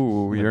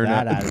 Oh, with you're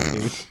that not.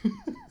 attitude.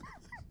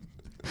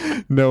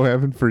 No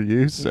heaven for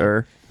you,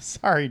 sir.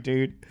 Sorry,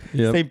 dude.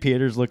 Yep. St.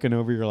 Peter's looking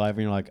over your life,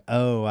 and you're like,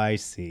 "Oh, I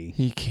see."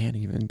 He can't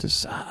even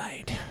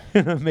decide.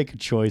 Make a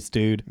choice,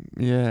 dude.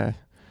 Yeah.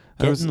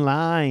 Get in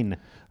line.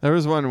 There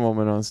was one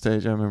woman on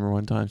stage. I remember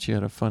one time she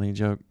had a funny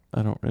joke.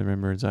 I don't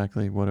remember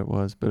exactly what it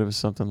was, but it was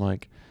something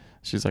like,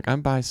 she's like,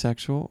 I'm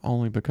bisexual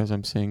only because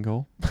I'm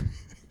single.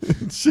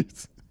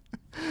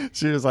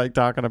 She was like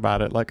talking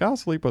about it like, I'll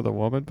sleep with a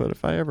woman, but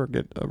if I ever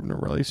get in a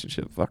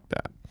relationship, fuck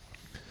that.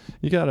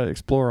 You got to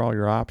explore all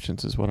your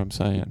options, is what I'm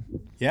saying.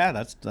 Yeah,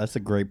 that's a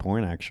great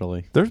point,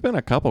 actually. There's been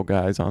a couple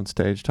guys on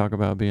stage talk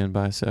about being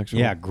bisexual.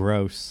 Yeah,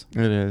 gross. It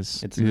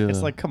is.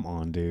 It's like, come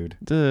on, dude.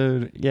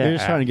 Dude, yeah. You're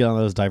just trying to get on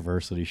those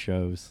diversity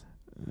shows.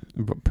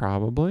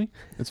 Probably.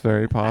 It's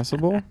very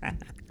possible.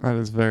 That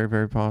is very,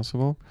 very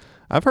possible.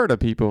 I've heard of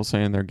people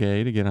saying they're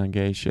gay to get on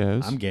gay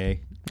shows. I'm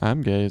gay.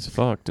 I'm gay as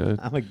fuck, dude.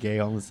 I'm a gay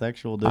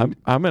homosexual, dude.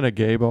 I'm at a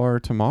gay bar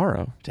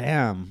tomorrow.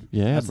 Damn.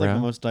 Yeah, That's bro. like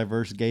the most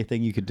diverse gay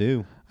thing you could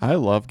do. I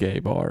love gay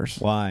bars.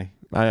 Why?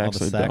 I All the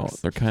actually sex?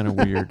 don't. They're kind of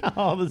weird.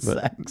 All the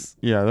But- sex.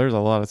 Yeah, there's a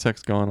lot of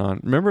sex going on.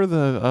 Remember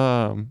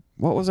the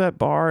what was that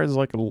bar? It's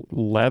like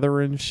leather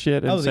and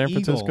shit in Oh, the San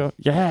Eagle. Francisco.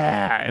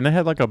 Yeah, and they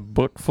had like a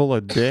book full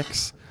of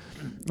dicks,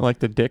 like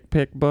the dick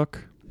pic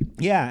book.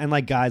 Yeah, and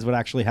like guys would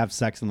actually have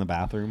sex in the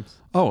bathrooms.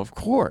 Oh, of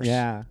course.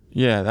 Yeah.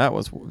 Yeah, that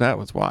was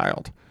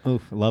wild.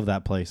 Oof, I love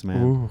that place,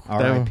 man. Ooh,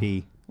 that-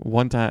 R.I.P.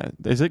 One time,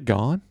 is it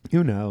gone?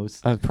 Who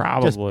knows?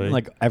 Probably. Just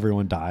like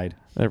everyone died.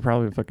 They're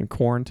probably fucking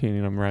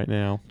quarantining them right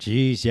now.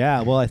 Jeez,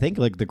 yeah. Well, I think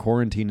like the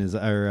quarantine is,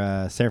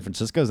 or San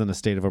Francisco's in a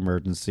state of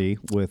emergency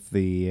with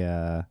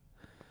the,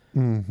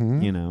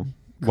 Mm-hmm. you know,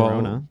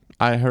 corona. Well,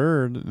 I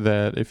heard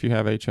that if you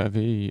have HIV,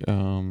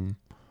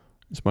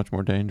 it's much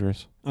more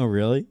dangerous. Oh,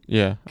 really?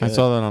 Yeah, I Good.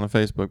 saw that on a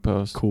Facebook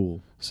post.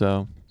 Cool.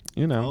 So,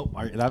 you know,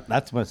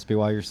 That must be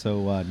why you're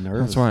so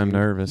nervous. that's why I'm dude.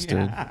 nervous,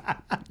 dude.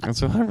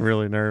 That's why I'm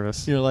really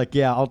nervous. You're like,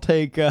 yeah, I'll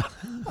take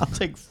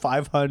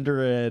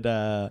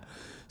 500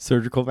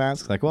 surgical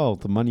masks. Like, well,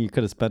 the money you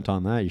could have spent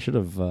on that, you should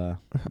have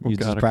used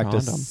got to a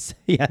practice,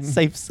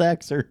 safe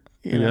sex or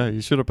you know. Yeah,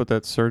 you should have put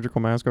that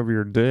surgical mask over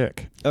your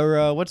dick.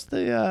 Or what's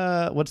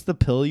the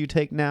pill you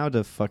take now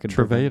to fucking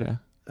Truvada.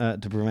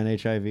 to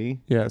prevent HIV?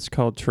 Yeah, it's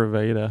called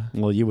Truvada.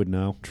 Well, you would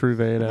know.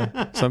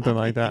 Truvada. Something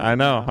like that. I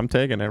know. I'm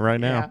taking it right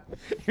now.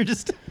 Yeah. You're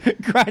just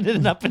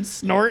grinding it up and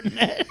snorting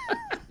it.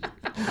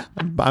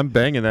 I'm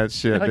banging that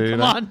shit, Like, dude.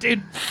 come on,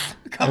 dude.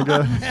 Come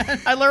on, man.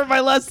 I learned my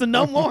lesson.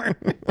 No more.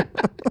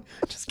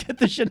 Just get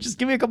the shit. Just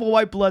give me a couple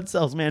white blood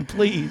cells, man,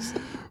 please.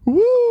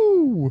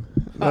 Woo!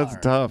 That's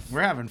Alright. tough.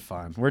 We're having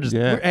fun. We're just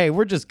Yeah.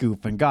 we're just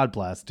goofing. God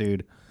bless,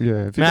 dude.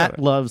 Yeah, if you Matt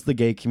gotta- loves the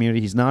gay community.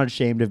 He's not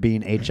ashamed of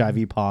being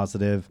HIV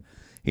positive.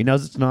 He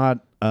knows it's not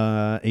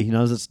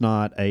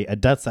a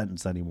death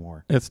sentence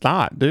anymore. It's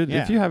not, dude.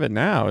 Yeah. If you have it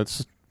now,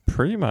 it's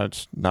pretty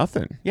much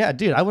nothing. Yeah,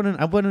 dude, I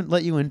wouldn't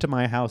let you into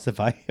my house if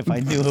I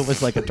knew it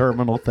was like a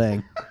terminal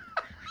thing.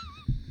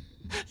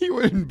 You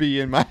wouldn't be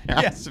in my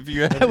house if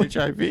you had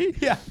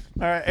HIV. Yeah.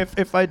 All right.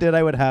 If I did,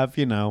 I would have,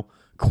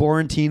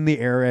 quarantine the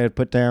area. I'd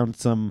put down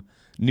some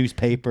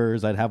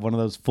newspapers. I'd have one of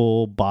those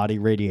full body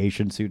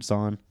radiation suits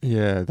on.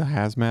 Yeah, the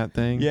hazmat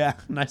thing. Yeah.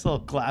 Nice little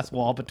glass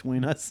wall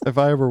between us. If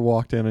I ever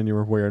walked in and you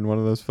were wearing one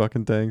of those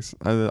fucking things,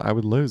 I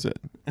would lose it.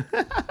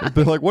 It'd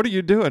be like, what are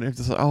you doing?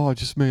 It's like, oh, I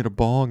just made a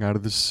bong out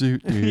of the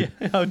suit, dude.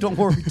 Yeah. Oh, don't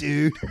worry,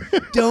 dude.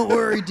 Don't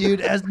worry,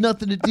 dude. It has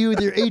nothing to do with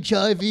your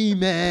HIV,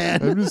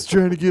 man. I'm just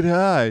trying to get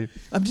high.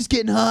 I'm just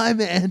getting high,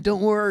 man.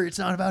 Don't worry. It's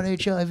not about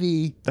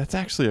HIV. That's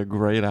actually a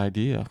great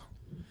idea.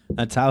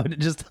 That's how it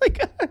just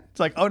like, it's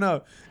like, oh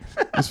no.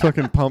 Just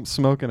fucking pump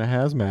smoke in a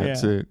hazmat Yeah.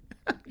 suit.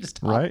 Just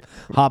Right?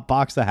 hot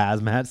box the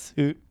hazmat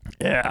suit.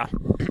 Yeah.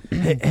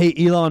 Hey,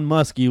 Elon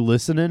Musk, you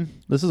listening?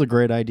 This is a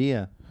great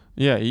idea.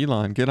 Yeah,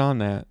 Elon, get on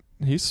that.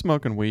 He's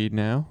smoking weed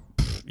now.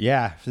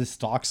 Yeah, his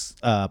stocks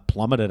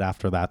plummeted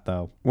after that,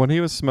 though. When he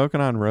was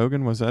smoking on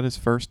Rogan, was that his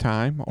first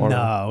time? Or,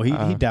 No,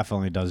 he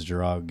definitely does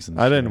drugs.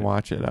 And I didn't shit.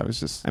 watch it. I was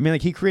just... I mean,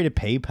 like, he created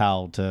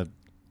PayPal to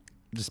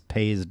just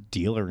pay his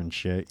dealer and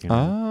shit, you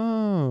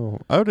know?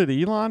 Oh, did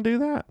Elon do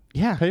that?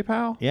 Yeah.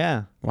 PayPal?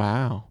 Yeah.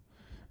 Wow.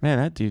 Man,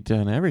 that dude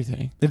done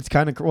everything. It's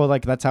kind of, well,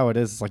 like, that's how it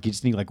is. It's like, you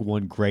just need, like,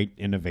 one great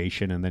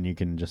innovation, and then you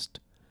can just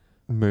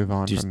Move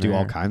on just from do there.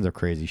 all kinds of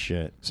crazy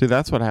shit. See,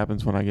 that's what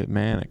happens when I get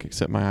manic,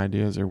 except my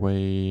ideas are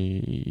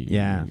way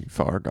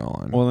far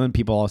gone. Well, then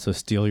people also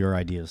steal your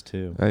ideas,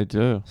 too. They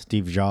do.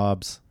 Steve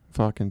Jobs.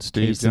 Fucking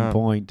Steve Case in Jobs.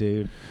 point,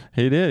 dude.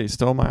 He did. He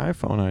stole my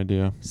iPhone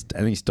idea.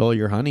 And he stole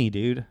your honey,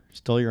 dude.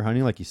 Stole your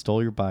honey like he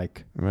stole your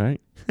bike.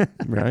 Right?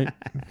 Right?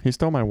 He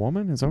stole my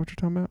woman? Is that what you're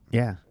talking about?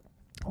 Yeah.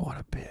 What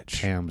a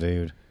bitch. Damn,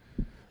 dude.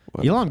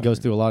 What a Elon goes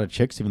fucking- through a lot of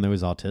chicks even though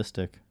he's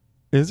autistic.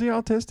 Is he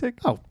autistic?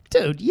 Oh,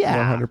 dude,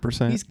 yeah.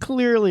 100%. He's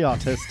clearly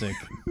autistic.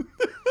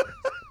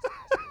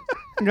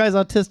 The guy's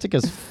autistic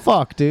as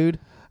fuck, dude.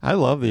 I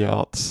love the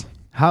alts.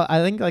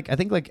 I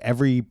think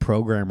every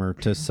programmer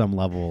to some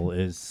level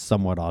is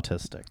somewhat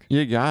autistic.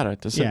 You got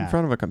it. To sit Yeah. in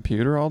front of a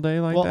computer all day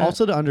like Well, that?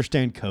 also to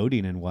understand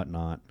coding and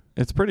whatnot.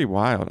 It's pretty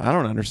wild. I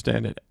don't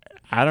understand it.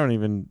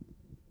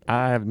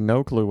 I have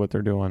no clue what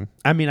they're doing.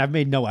 I mean, I've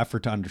made no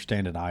effort to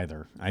understand it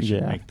either. I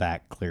should Yeah. make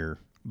that clear.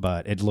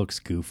 But it looks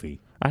goofy.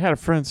 I had a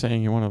friend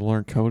saying he wanted to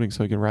learn coding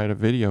so he could write a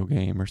video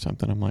game or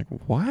something. I'm like,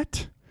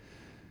 what?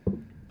 But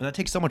that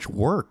takes so much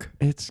work.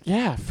 It's,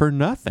 for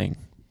nothing.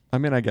 I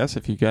mean, I guess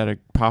if you got a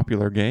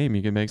popular game,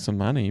 you can make some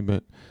money,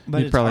 but But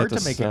you'd it's probably hard have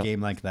to make sell- a game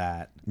like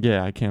that.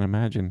 Yeah, I can't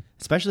imagine.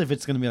 Especially if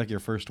it's going to be like your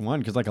first one.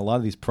 Because like a lot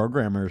of these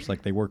programmers,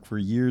 like they work for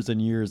years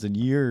and years and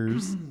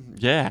years.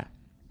 Yeah.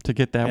 to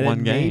get that And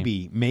one then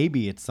game.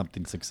 maybe it's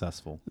something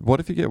successful. What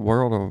if you get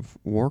World of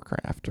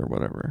Warcraft or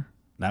whatever?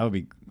 That would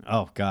be.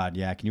 Oh God,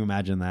 yeah. Can you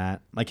imagine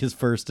that? Like his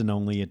first and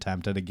only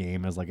attempt at a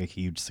game is like a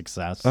huge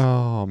success.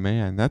 Oh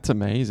man, that's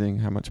amazing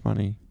how much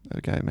money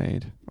that guy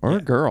made. Or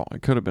a girl.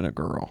 It could have been a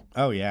girl.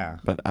 Oh yeah.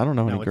 But I don't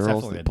know No, any it's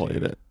girls definitely that a played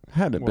dude. it.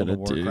 Had to have World been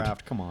of a dude.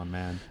 Warcraft. Come on,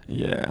 man.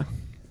 Yeah.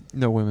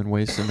 No women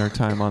wasting their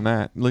time on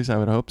that. At least I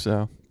would hope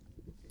so.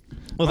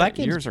 Well, that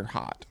game's... Yours are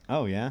hot.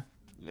 Oh yeah.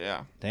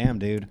 Yeah. Damn,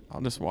 dude. I'll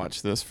just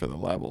watch this for the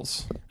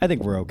levels. I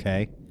think we're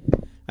okay.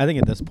 I think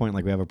at this point,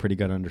 like we have a pretty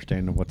good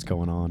understanding of what's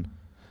going on.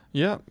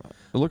 Yeah.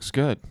 It looks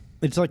good.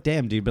 It's like,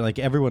 damn, dude, but like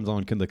everyone's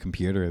on the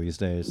computer these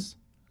days.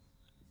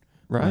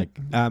 Right?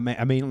 Like,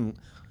 I mean,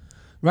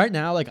 right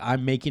now, like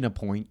I'm making a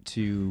point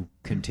to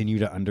continue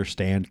to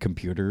understand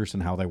computers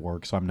and how they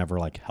work, so I'm never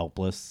like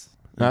helpless.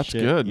 That's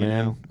good,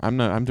 man.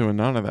 I'm doing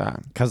none of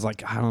that. Because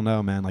like I don't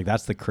know, man. Like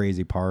that's the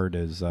crazy part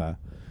is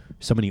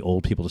so many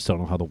old people just don't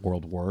know how the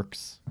world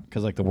works.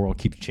 Because like the world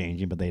keeps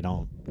changing, but they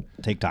don't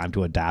take time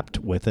to adapt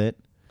with it,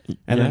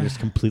 and they're just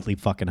completely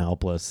fucking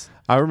helpless.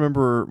 I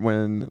remember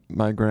when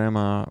my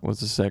grandma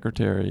was a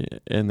secretary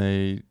and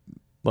they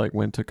like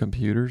went to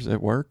computers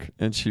at work,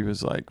 and she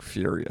was like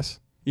furious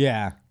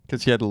Yeah.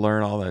 because she had to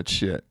learn all that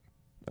shit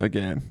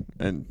again.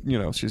 And you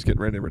know, she's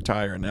getting ready to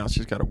retire, and now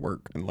she's got to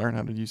work and learn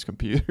how to use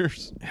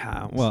computers.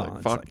 Yeah. It's Well, like,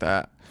 it's fuck like,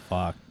 that.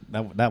 Fuck.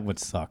 That would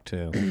suck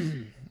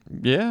too.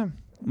 Yeah.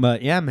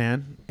 But yeah,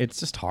 man, it's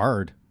just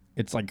hard.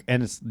 It's like,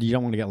 and it's you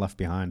don't want to get left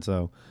behind.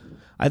 So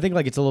I think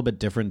like it's a little bit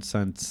different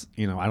since,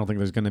 you know, I don't think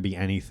there's going to be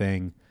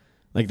anything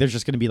like there's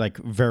just going to be like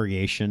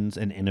variations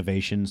and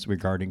innovations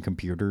regarding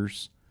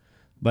computers,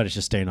 but it's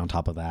just staying on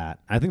top of that.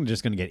 I think they're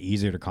just going to get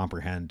easier to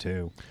comprehend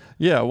too.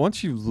 Yeah.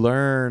 Once you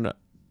learn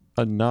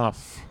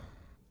enough,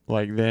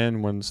 like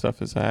then when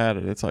stuff is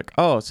added, it's like,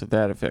 oh, so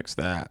that affects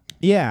that.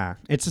 Yeah,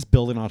 it's just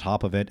building on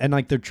top of it. And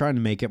like they're trying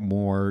to make it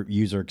more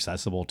user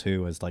accessible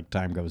too as like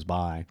time goes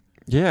by.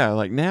 Yeah,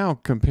 like now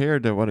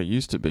compared to what it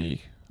used to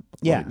be.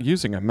 Yeah. Like,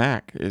 using a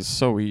Mac is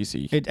so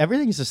easy.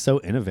 Everything's just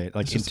so innovative,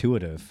 like It's just-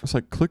 intuitive. It's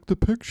like click the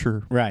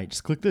picture. Right.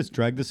 Just click this,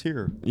 drag this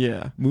here,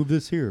 Yeah. move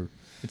this here.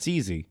 It's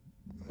easy.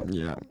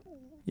 Yeah.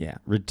 Yeah.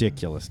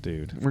 Ridiculous,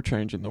 dude. We're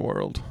changing the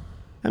world.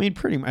 I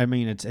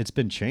mean, it's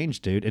been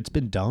changed, dude. It's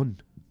been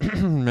done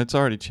It's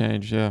already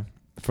changed, yeah.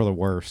 for the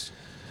worse.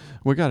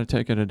 We got to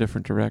take it a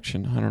different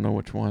direction. I don't know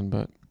which one,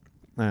 but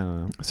I don't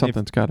know.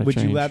 something's got to Would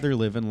change. you rather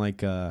live in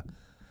like a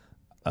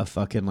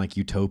fucking like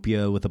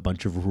utopia with a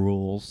bunch of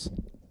rules,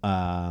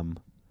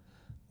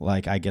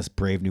 like I guess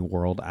Brave New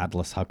World,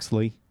 Aldous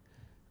Huxley,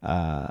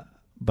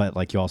 but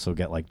like you also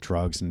get like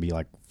drugs and be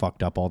like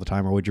fucked up all the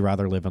time, or would you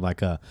rather live in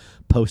like a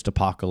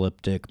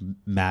post-apocalyptic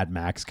Mad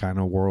Max kind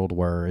of world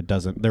where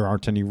there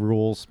aren't any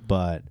rules,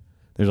 but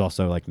there's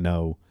also like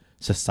no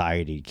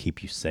society to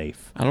keep you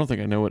safe? I don't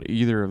think I know what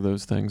either of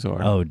those things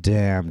are. Oh,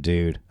 damn,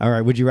 dude. All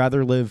right. Would you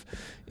rather live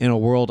in a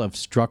world of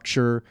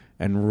structure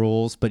and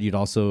rules, but you'd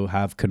also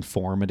have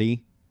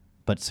conformity,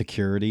 but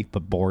security,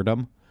 but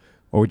boredom?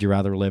 Or would you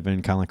rather live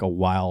in kind of like a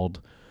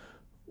wild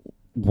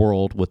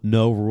world with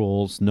no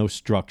rules, no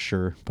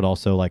structure, but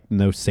also like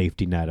no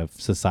safety net of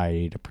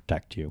society to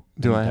protect you?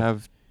 Do I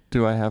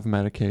have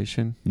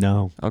medication?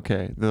 No.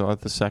 Okay, the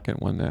second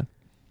one then.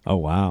 Oh,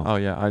 wow. Oh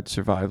yeah, I'd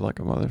survive like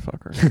a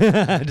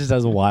motherfucker. Just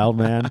as a wild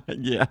man?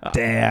 Yeah.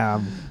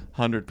 Damn.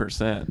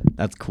 100%.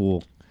 That's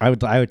cool. I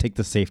would take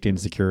the safety and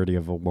security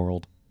of a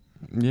world.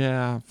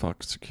 Yeah,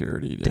 fuck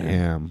security, dude.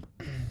 Damn.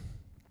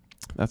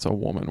 That's a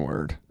woman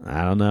word.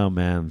 I don't know,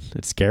 man.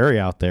 It's scary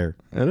out there.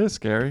 It is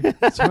scary.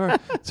 It's hard.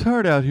 It's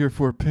hard out here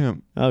for a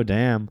pimp. Oh,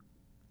 damn.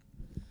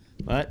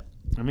 But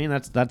I mean,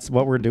 that's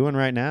what we're doing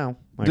right now,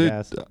 I Dude,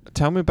 guess.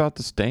 tell me about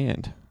the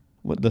Stand.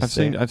 What the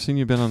I've seen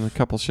you been on a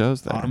couple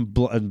shows there. I'm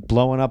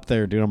blowing up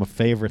there, dude. I'm a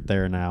favorite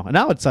there now. And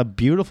now it's a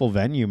beautiful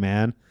venue,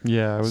 man.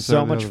 Yeah, it was so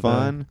there the much other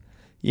fun. day.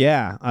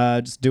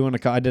 Yeah, just doing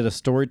I did a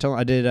storytelling.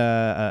 I did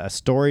a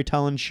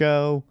storytelling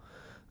show.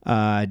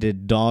 I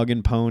did Dog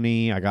and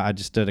Pony. I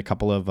just did a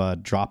couple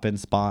of drop-in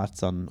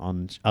spots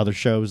on other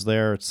shows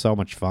there. It's so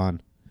much fun.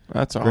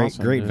 That's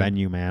awesome. Great dude.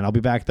 venue, man. I'll be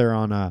back there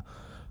on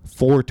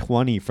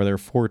 420 for their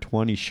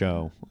 420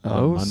 show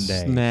on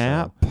Monday.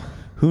 Snap. So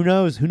who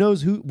knows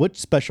what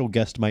special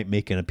guest might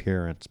make an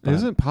appearance. But,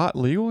 Isn't pot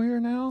legal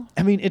here now?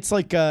 I mean, it's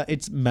like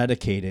it's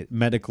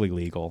medically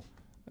legal,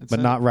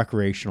 but not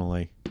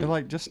recreationally. It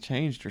like just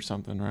changed or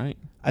something, right?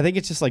 I think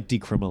it's just like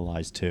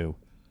decriminalized too.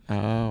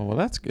 Oh, well,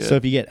 that's good. So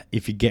if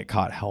you get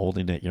caught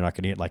holding it, you're not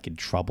going to get like in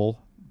trouble.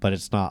 But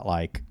it's not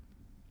like,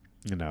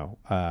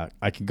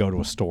 I can go to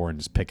a store and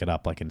just pick it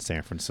up like in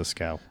San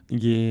Francisco.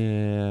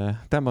 Yeah,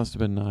 that must have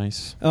been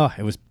nice. Oh,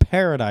 it was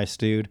paradise,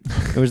 dude.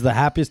 It was the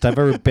happiest I've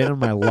ever been in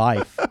my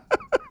life.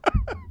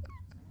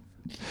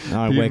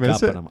 Now I Do you wake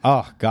miss up it?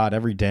 and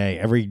every day,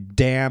 every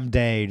damn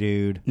day,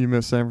 dude. You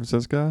miss San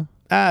Francisco?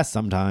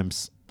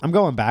 Sometimes. I'm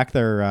going back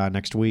there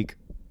next week.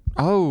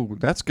 Oh,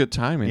 that's good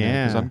timing.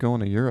 Yeah. Because I'm going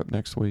to Europe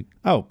next week.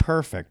 Oh,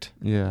 perfect.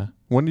 Yeah.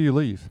 When do you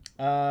leave?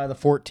 The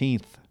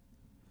 14th.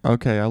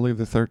 Okay, I'll leave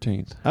the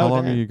 13th. How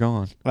long damn. are you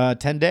gone?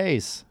 10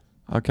 days.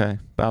 Okay,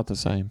 about the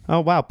same. Oh,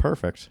 wow.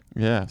 Perfect.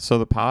 Yeah, so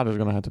the pod is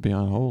going to have to be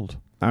on hold.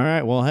 All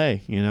right. Well,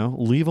 hey,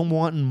 leave them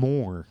wanting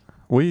more.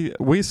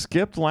 We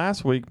skipped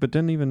last week, but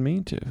didn't even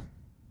mean to.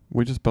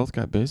 We just both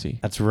got busy.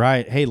 That's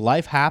right. Hey,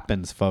 life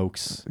happens,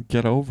 folks.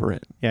 Get over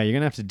it. Yeah, you're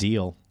going to have to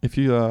deal. If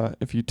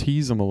you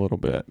tease them a little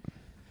bit.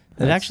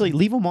 And actually,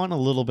 leave them on a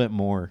little bit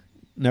more.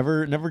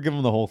 Never give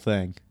them the whole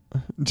thing.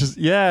 Just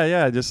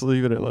just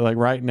leave it at, like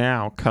right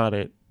now, cut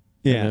it.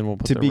 Yeah, and then we'll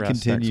put to the be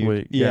rest continued. next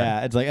week.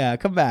 Yeah, it's like,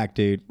 come back,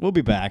 dude. We'll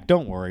be back.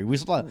 Don't worry. We'll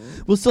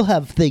still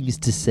have things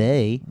to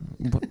say.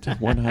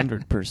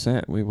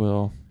 100% we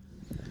will.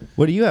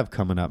 What do you have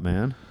coming up,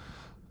 man?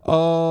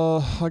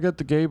 I got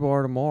the gay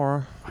bar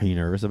tomorrow. Are you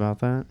nervous about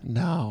that?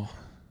 No.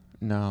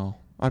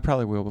 I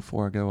probably will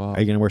before I go up. Are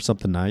you gonna wear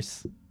something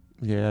nice?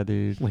 Yeah,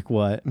 dude. Like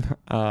what?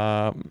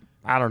 I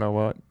don't know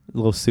what. A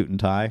little suit and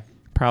tie.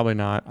 Probably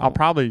not. I'll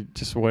probably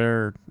just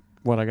wear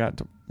what I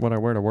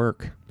wear to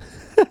work.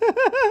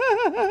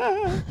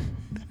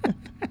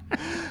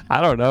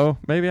 I don't know.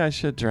 Maybe I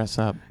should dress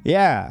up.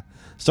 Yeah.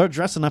 Start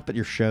dressing up at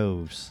your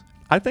shows.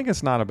 I think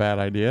it's not a bad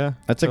idea.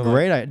 That's a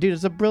great idea. Dude,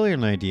 it's a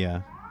brilliant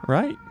idea.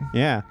 Right?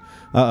 Yeah.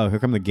 Uh-oh, here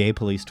come the gay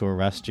police to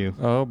arrest you.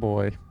 Oh,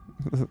 boy.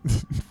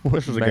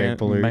 This is a gay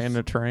police.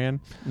 Mandatran.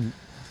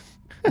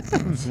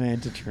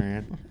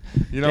 Mantatran.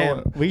 You know Damn,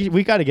 what?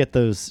 we got to get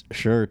those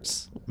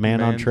shirts.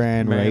 Man on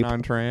Tran, Man rape.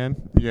 on Tran.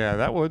 Yeah,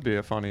 that would be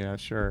a funny ass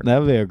shirt. That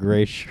would be a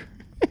great shirt.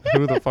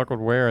 Who the fuck would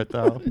wear it,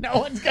 though? No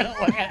one's going to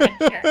wear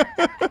that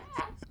shirt.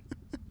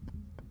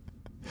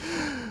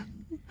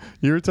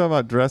 You were talking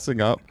about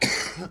dressing up.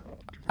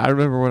 I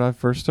remember when I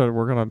first started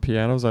working on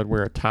pianos, I'd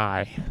wear a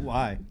tie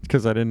Why?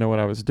 because I didn't know what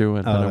I was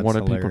doing, Oh, and I that's wanted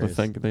people to hilarious.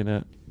 think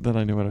that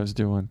I knew what I was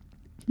doing.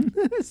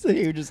 So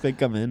you just think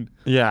come in.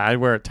 Yeah, I'd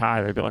wear a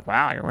tie. They'd be like,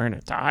 "Wow, you're wearing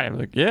a tie." I'm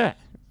like, "Yeah,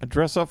 I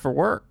dress up for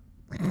work,"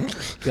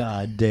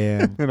 God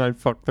damn. and I'd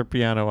fuck their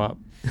piano up.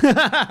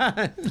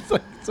 It's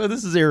like, so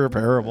this is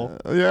irreparable.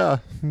 Yeah,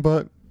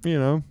 but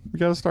you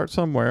got to start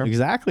somewhere.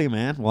 Exactly,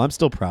 man. Well, I'm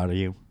still proud of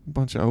you. A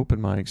bunch of open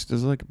mics,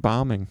 just like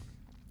bombing,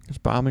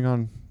 just bombing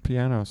on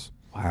pianos.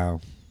 Wow.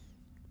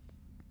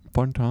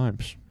 Fun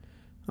times.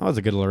 That was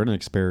a good learning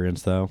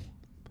experience, though.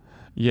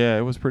 Yeah,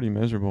 it was pretty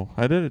miserable.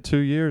 I did it 2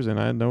 years and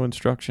I had no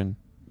instruction.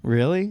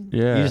 Really?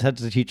 Yeah. You just had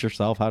to teach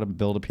yourself how to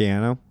build a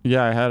piano?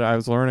 Yeah, I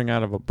was learning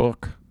out of a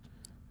book,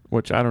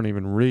 which I don't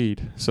even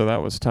read, so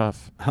that was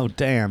tough. Oh,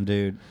 damn,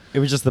 dude. It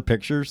was just the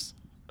pictures?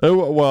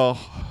 Well,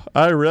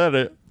 I read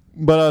it,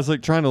 but I was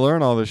like trying to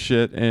learn all this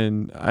shit,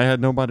 and I had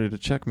nobody to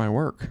check my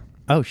work.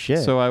 Oh, shit.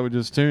 So I would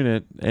just tune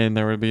it, and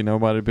there would be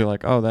nobody to be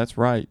like, "Oh, that's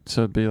right."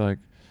 So it'd be like,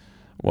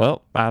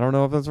 "Well, I don't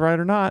know if that's right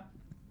or not."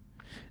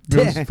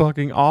 It was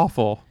fucking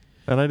awful.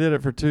 And I did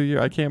it for 2 years.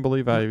 I can't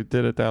believe I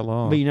did it that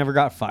long. But you never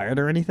got fired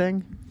or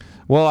anything?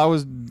 Well, I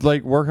was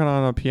like working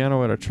on a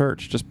piano at a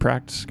church, just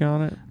practicing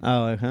on it.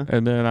 Oh, okay.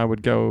 And then I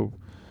would go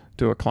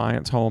to a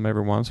client's home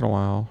every once in a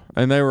while.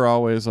 And they were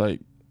always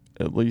like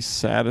at least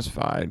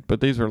satisfied. But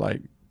these were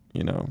like,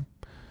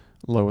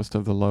 lowest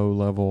of the low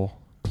level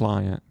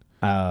client.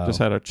 Oh. Just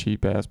had a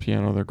cheap ass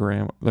piano,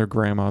 their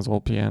grandma's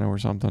old piano or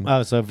something.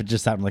 Oh, so if it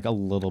just sounded like a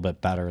little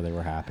bit better, they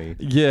were happy.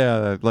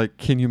 Yeah, like,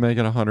 can you make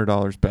it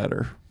 $100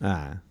 better?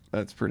 Ah.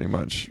 That's pretty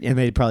much. And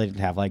they probably didn't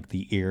have like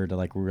the ear to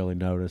like really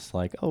notice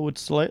like, oh, it's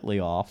slightly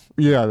off.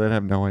 Yeah, they'd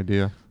have no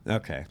idea.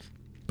 Okay.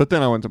 But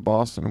then I went to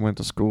Boston and went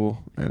to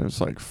school, and it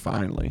was like,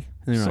 finally.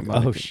 And you're like,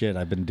 somebody oh could- shit,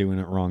 I've been doing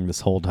it wrong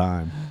this whole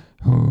time.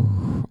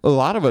 A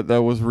lot of it,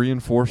 though, was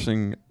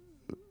reinforcing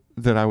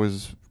that I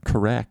was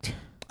correct.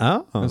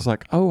 Oh. I was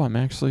like, oh, I'm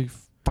actually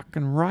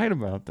fucking right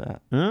about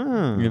that.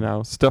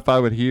 Oh. Stuff I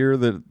would hear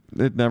that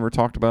it never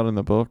talked about in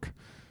the book.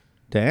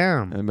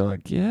 Damn. And be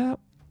like, yeah,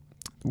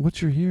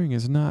 what you're hearing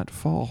is not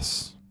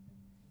false.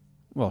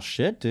 Well,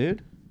 shit,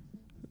 dude.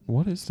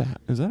 What is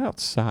that? Is that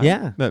outside?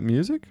 Yeah. That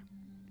music?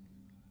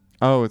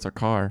 Oh, it's a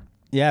car.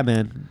 Yeah,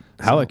 man.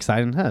 How So-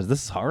 exciting is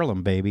this? Is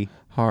Harlem, baby.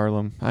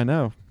 Harlem. I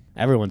know.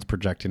 Everyone's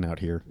projecting out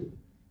here.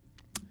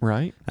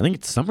 Right? I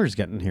think summer's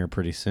getting here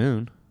pretty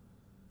soon.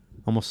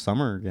 Almost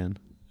summer again.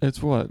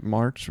 It's what?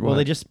 March? Well,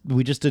 What?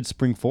 we just did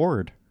spring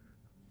forward.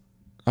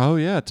 Oh,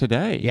 yeah,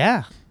 today.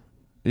 Yeah.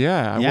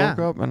 Yeah, I Yeah. woke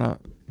up and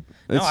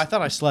No, I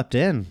thought I slept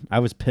in. I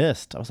was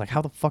pissed. I was like,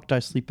 how the fuck did I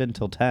sleep in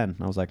till 10?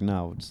 I was like,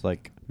 no, it's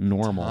like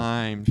normal.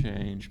 time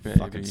change, baby.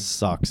 Fucking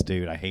sucks,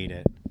 dude. I hate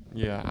it.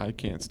 Yeah, I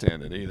can't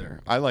stand it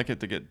either. I like it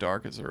to get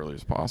dark as early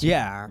as possible.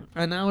 Yeah.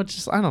 And now it's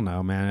just, I don't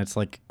know, man. It's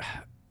like,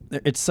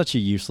 it's such a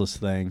useless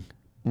thing.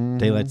 Mhm.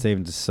 Daylight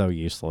savings is so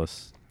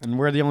useless. And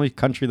we're the only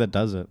country that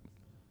does it.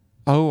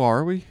 Oh,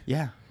 are we?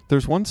 Yeah.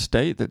 There's one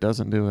state that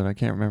doesn't do it. I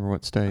can't remember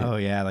what state. Oh,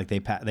 yeah. Like they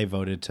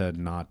voted to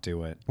not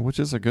do it. Which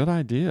is a good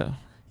idea.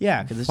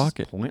 Yeah, because it's Fuck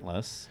just it.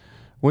 pointless.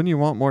 Wouldn't you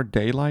want more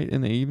daylight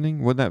in the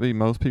evening? Wouldn't that be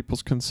most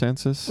people's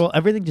consensus? Well,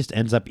 everything just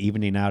ends up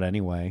evening out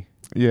anyway.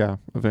 yeah,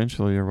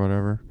 eventually or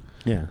whatever.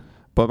 Yeah.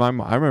 But I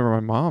remember my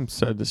mom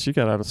said that she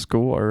got out of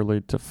school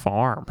early to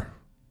farm.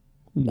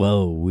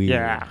 Whoa,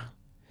 weird.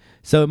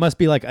 So it must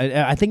be like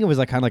I think it was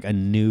like kind of like a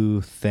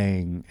new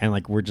thing, and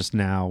like we're just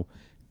now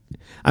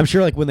I'm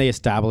sure like when they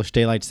established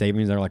daylight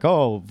savings, they're like,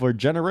 oh, for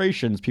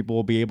generations, people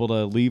will be able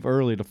to leave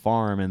early to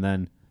farm, and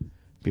then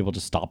people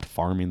just stopped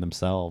farming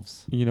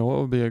themselves. You know what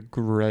would be a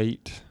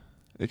great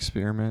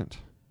experiment?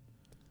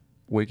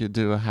 We could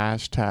do a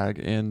hashtag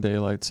in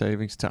daylight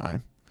savings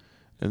time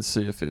and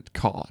see if it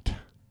caught.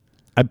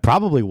 I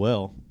probably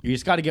will. You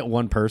just got to get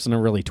one person to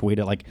really tweet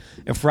it. Like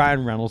if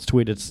Ryan Reynolds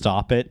tweeted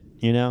 "Stop it,"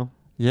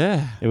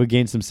 Yeah. it would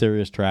gain some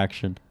serious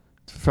traction.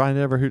 Find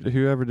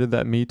whoever did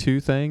that Me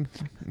Too thing,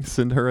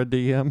 send her a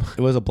DM.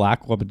 It was a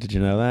black woman. Did you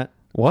know that?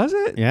 Was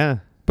it? Yeah.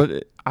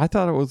 But I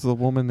thought it was the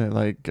woman that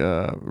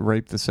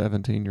raped the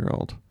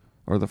 17-year-old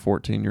or the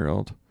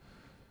 14-year-old.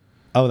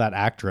 Oh, that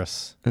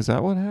actress. Is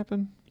that what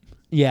happened?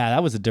 Yeah,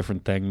 that was a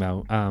different thing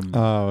though.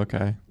 Oh,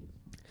 okay.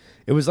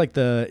 It was like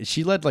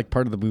she led like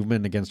part of the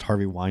movement against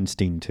Harvey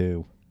Weinstein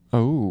too.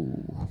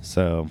 Oh.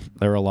 So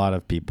there were a lot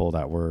of people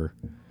that were,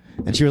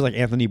 and she was like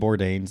Anthony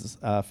Bourdain's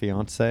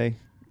fiance,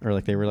 or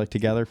like they were like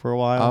together for a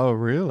while. Oh,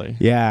 really?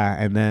 Yeah,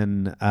 and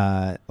then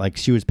like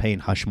she was paying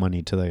hush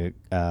money to the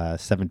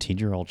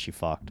 17-year-old she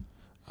fucked.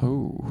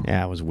 Oh.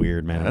 Yeah, it was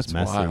weird, man. That's it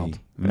was messy, wild.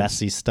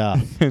 messy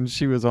stuff. And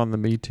she was on the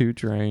Me Too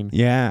train.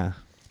 Yeah.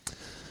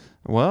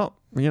 Well,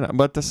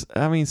 but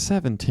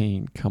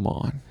 17, come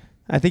on.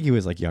 I think he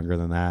was like younger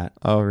than that.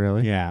 Oh,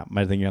 really? Yeah,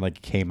 but I think it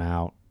like came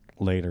out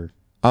later.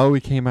 Oh,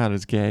 he came out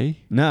as gay?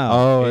 No.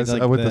 Oh, it's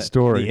it's, with the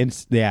story.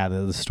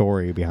 The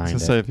story behind it. To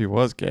say if he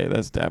was gay,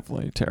 that's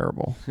definitely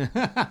terrible.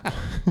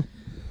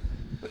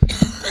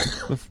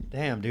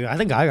 Damn, dude. I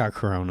think I got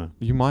corona.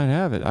 You might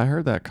have it. I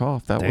heard that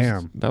cough. That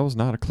was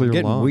not a clear I'm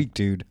getting lung. weak,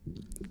 dude.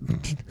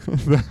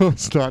 That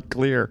was not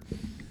clear.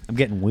 I'm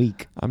getting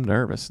weak. I'm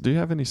nervous. Do you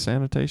have any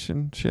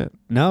sanitation shit?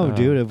 No,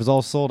 dude. It was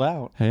all sold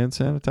out. Hand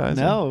sanitizer?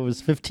 No, it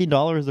was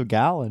 $15 a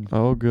gallon.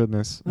 Oh,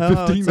 goodness. Oh,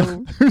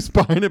 $15. Who's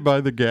buying it by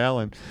the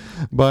gallon?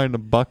 Buying a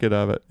bucket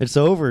of it. It's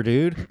over,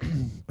 dude.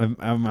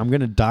 I'm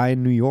going to die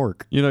in New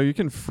York. You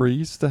can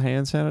freeze the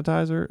hand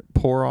sanitizer,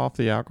 pour off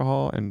the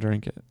alcohol, and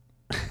drink it.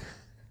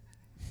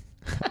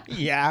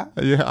 Yeah.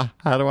 Yeah.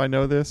 How do I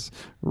know this?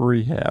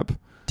 Rehab.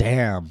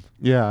 Damn.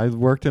 Yeah, I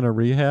worked in a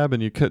rehab,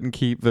 and you couldn't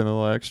keep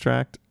vanilla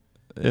extract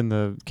in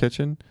the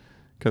kitchen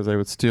because they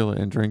would steal it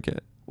and drink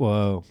it.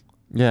 Whoa.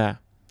 Yeah.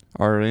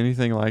 Or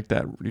anything like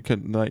that. You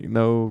couldn't,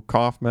 no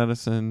cough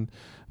medicine,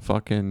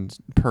 fucking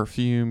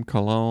perfume,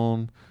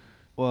 cologne,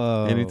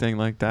 Whoa. anything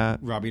like that.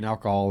 Rubbing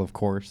alcohol, of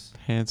course.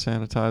 Hand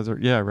sanitizer.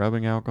 Yeah,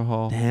 rubbing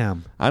alcohol.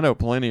 Damn. I know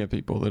plenty of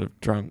people that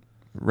have drunk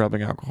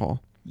rubbing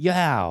alcohol.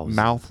 Yeah.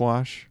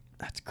 Mouthwash.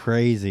 That's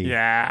crazy.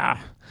 Yeah.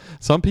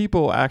 Some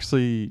people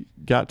actually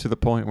got to the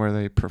point where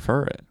they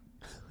prefer it.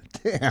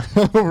 Damn.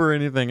 Over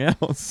anything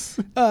else.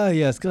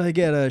 Yes. Can I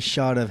get a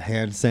shot of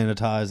hand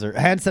sanitizer?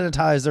 Hand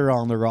sanitizer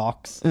on the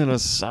rocks. And a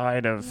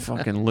side of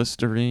fucking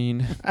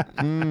Listerine.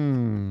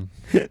 Damn.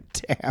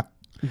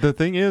 The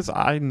thing is,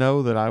 I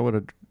know that I would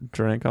have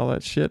drank all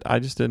that shit. I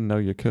just didn't know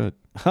you could.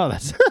 Oh,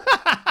 that's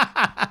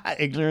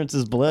ignorance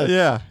is bliss.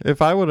 Yeah.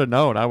 If I would have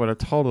known, I would have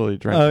totally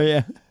drank. Oh,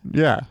 yeah.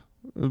 Yeah.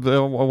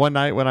 One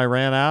night when I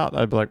ran out,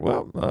 I'd be like,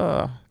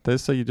 well, they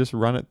say you just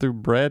run it through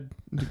bread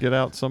to get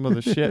out some of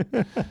the shit.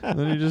 And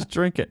then you just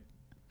drink it.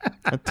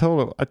 I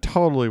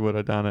totally would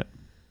have done it.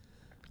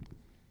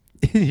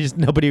 Just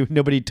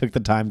nobody took the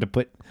time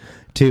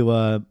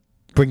to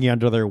bring you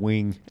under their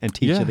wing and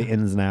teach you the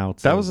ins and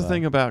outs. That was the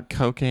thing about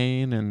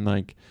cocaine and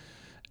like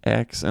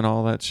X and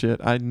all that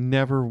shit. I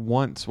never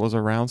once was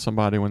around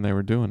somebody when they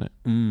were doing it.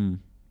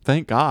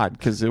 Thank God,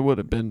 because it would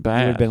have been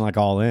bad. You would have been like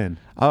all in.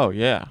 Oh,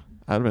 yeah.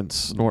 I'd have been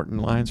snorting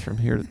lines from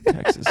here to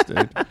Texas,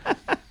 dude.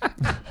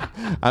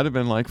 I'd have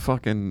been like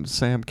fucking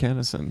Sam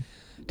Kinison.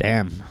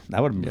 Damn.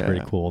 That would have been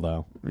pretty cool,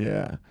 though.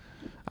 Yeah.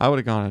 I would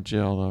have gone to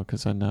jail, though,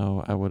 because I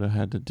know I would have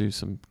had to do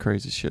some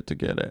crazy shit to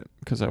get it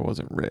because I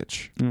wasn't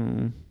rich.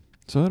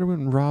 So I'd have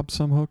went and robbed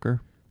some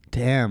hooker.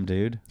 Damn,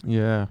 dude.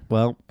 Yeah.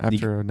 Well,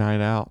 after a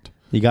night out.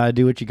 You got to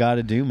do what you got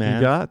to do, man.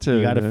 You got to.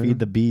 You got to feed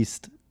the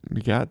beast.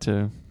 You got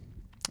to.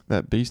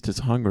 That beast is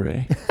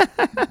hungry.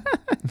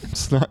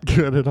 It's not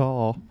good at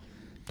all.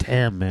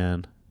 Damn,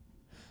 man.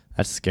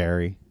 That's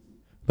scary.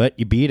 But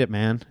you beat it,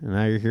 man. And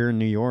now you're here in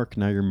New York.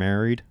 Now you're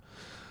married.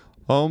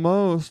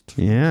 Almost.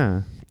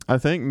 Yeah. I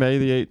think May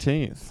the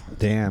 18th.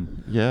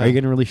 Damn. Yeah. Are you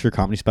going to release your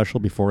comedy special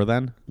before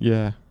then?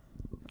 Yeah.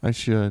 I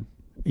should.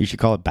 You should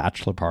call it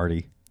Bachelor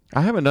Party.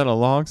 I haven't done a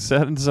long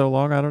set in so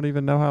long. I don't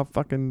even know how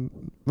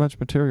fucking much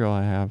material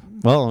I have.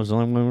 Well, I was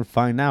only going to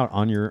find out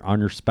on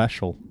your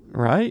special.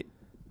 Right?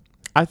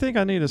 I think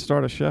I need to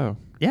start a show.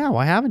 Yeah,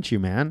 why haven't you,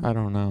 man? I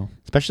don't know.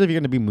 Especially if you're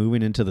going to be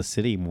moving into the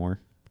city more.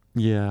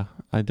 Yeah,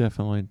 I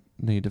definitely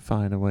need to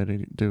find a way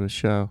to do a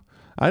show.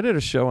 I did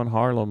a show in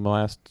Harlem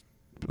last,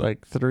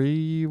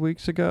 3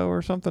 weeks ago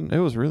or something. It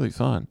was really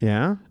fun.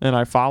 Yeah? And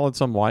I followed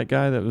some white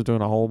guy that was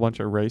doing a whole bunch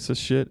of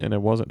racist shit, and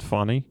it wasn't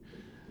funny.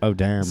 Oh,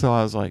 damn. So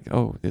I was like,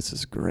 oh, this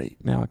is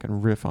great. Now I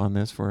can riff on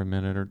this for a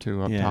minute or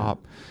two up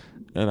top.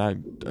 And I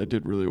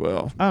did really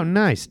well. Oh,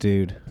 nice,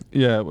 dude.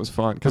 Yeah, it was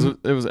fun. Because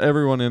it was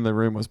everyone in the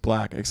room was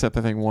black, except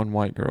I think one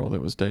white girl that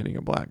was dating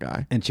a black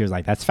guy. And she was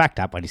like, that's fucked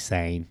up what he's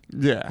saying.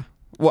 Yeah.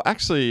 Well,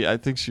 actually, I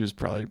think she was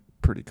probably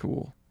pretty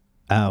cool.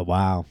 Oh,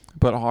 wow.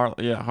 But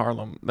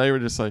Harlem. They were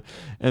just like,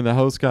 and the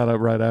host got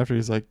up right after.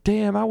 He's like,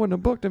 "Damn, I wouldn't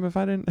have booked him if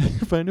I knew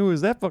he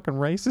was that fucking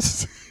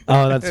racist."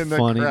 Oh, that's and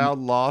funny. The crowd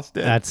lost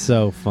it. That's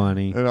so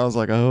funny. And I was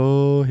like,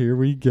 "Oh, here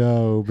we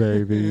go,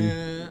 baby."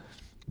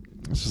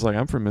 It's just like,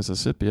 I'm from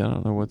Mississippi. I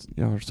don't know what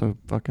y'all are so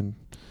fucking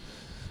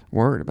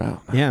worried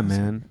about. Yeah,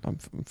 man. I'm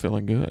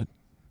feeling good.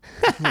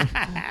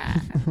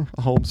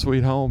 Home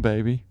sweet home,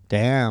 baby.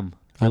 Damn.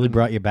 Really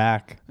brought you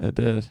back. It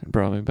did. It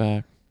brought me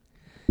back.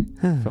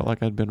 Felt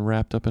like I'd been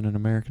wrapped up in an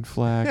American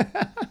flag.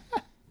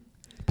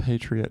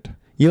 Patriot.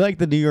 You like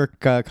the New York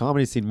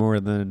comedy scene more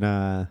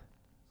than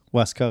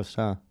West Coast,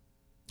 huh?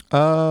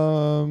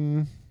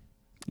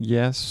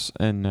 Yes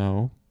and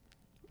no.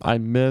 I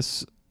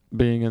miss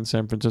being in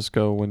San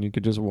Francisco when you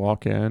could just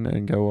walk in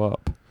and go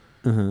up.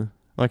 Uh-huh.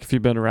 Like if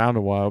you've been around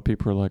a while,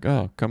 people are like,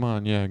 "Oh, come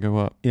on, yeah, go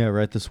up." Yeah,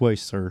 right this way,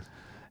 sir.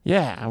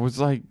 Yeah, I was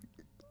like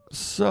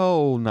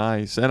so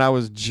nice, and I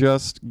was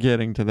just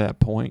getting to that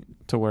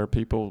point to where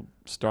people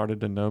started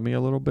to know me a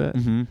little bit,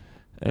 Mm-hmm.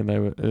 and they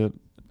would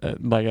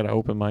like at an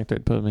open mic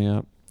they'd put me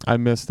up. I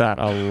miss that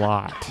a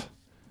lot.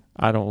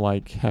 I don't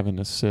like having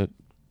to sit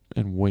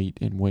and wait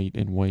and wait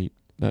and wait.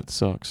 That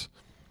sucks.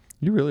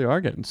 You really are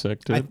getting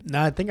sick, dude.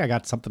 I think I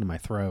got something in my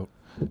throat.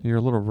 You're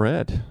a little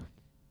red.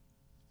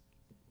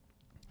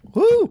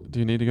 Woo! Do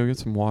you need to go get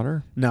some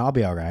water? No, I'll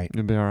be all right.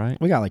 You'll be all right.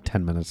 We got like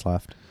 10 minutes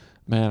left.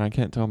 Man, I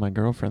can't tell my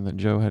girlfriend that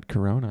Joe had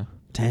corona.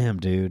 Damn,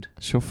 dude.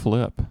 She'll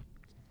flip.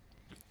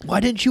 Why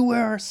didn't you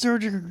wear a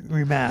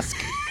surgery mask?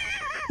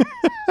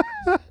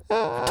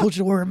 I told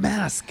you to wear a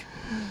mask.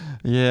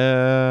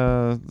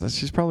 Yeah,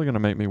 she's probably going to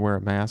make me wear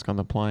a mask on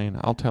the plane.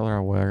 I'll tell her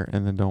I'll wear it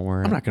and then don't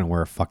wear it. I'm not going to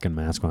wear a fucking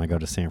mask when I go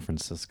to San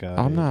Francisco.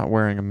 I'm not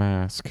wearing a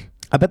mask.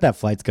 I bet that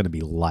flight's going to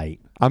be light.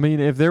 I mean,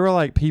 if there were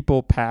like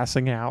people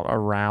passing out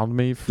around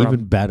me from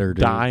Even better,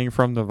 dude. dying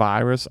from the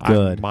virus,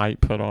 Good. I might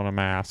put on a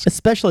mask.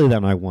 Especially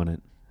then I want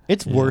it.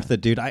 It's Yeah. worth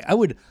it, dude. I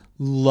would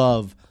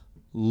love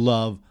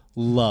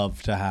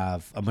to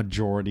have a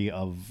majority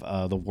of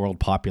the world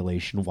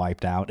population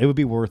wiped out. It would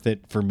be worth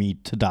it for me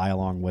to die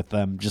along with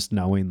them, just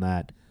knowing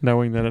that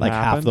Knowing that it like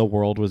happened. half the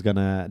world was going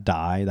to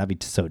die. That'd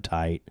be so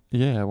tight.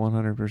 Yeah,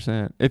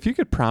 100%. If you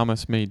could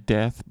promise me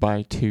death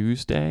by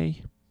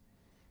Tuesday,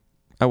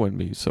 I wouldn't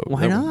be so.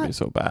 Why that not? Wouldn't be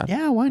so bad.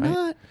 Yeah, why Right?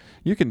 not?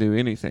 You can do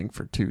anything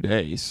for 2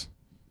 days.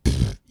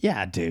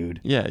 Yeah,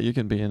 dude. Yeah, you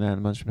can be in that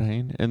much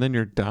pain, and then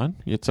you're done.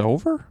 It's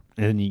over.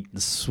 And the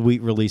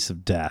sweet release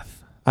of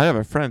death. I have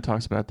a friend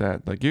talks about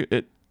that. Like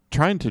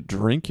trying to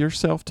drink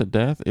yourself to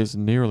death is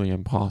nearly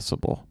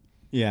impossible.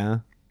 Yeah.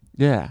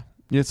 Yeah,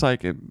 it's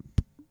like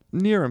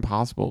near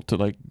impossible to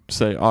like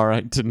say, all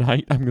right,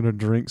 tonight I'm gonna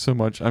drink so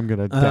much I'm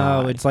gonna die.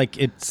 Oh, it's like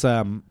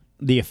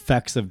the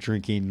effects of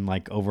drinking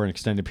like over an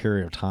extended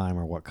period of time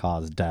are what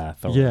cause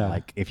death. Or Yeah.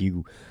 like if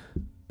you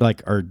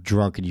like are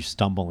drunk and you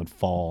stumble and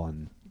fall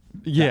and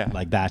yeah,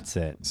 like that's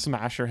it.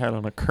 smash your head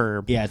on a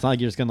curb. Yeah, it's not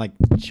like you're just gonna like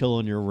chill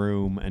in your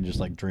room and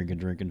just like drink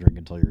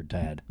until you're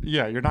dead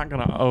Yeah, you're not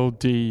gonna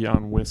OD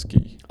on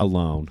whiskey.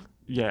 alone.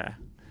 Yeah.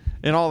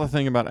 And all the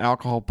thing about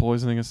alcohol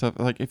poisoning and stuff,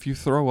 like if you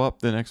throw up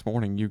the next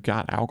morning, you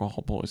got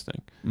alcohol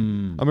poisoning. I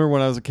remember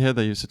when I was a kid,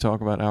 they used to talk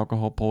about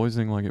alcohol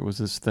poisoning like it was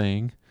this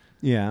thing.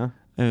 Yeah.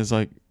 And it's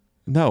like,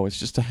 no, it's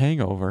just a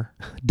hangover.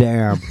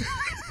 Damn.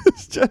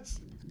 It's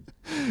just,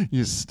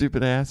 you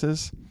stupid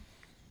asses.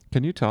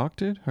 Can you talk,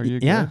 dude? Are you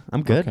Yeah, good?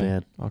 I'm good, Okay.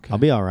 man. Okay. I'll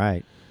be all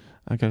right.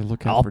 I got to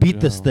look out I'll for beat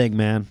this Joe. thing,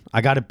 man.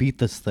 I got to beat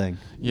this thing.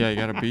 Yeah, you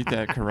got to beat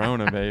that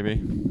corona, baby.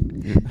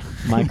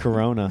 My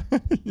corona.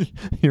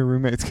 Your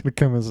roommate's going to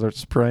come and start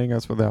spraying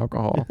us with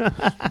alcohol.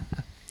 A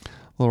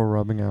little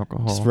rubbing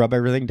alcohol. Just rub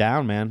everything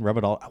down, man. Rub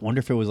it all. I wonder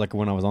if it was like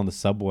when I was on the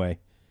subway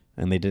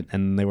and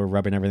they were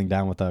rubbing everything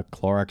down with a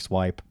Clorox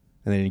wipe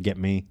and they didn't get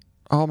me.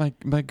 Oh,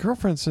 my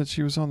girlfriend said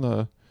she was on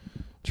the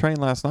train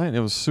last night and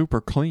it was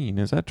super clean.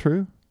 Is that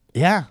true?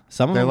 Yeah,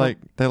 some of them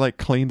They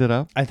cleaned it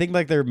up. I think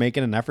like they're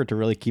making an effort to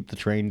really keep the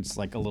trains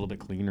like a little bit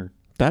cleaner.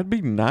 That'd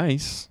be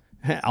nice.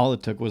 All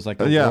it took was like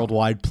a Yeah.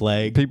 worldwide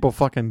plague. People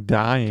fucking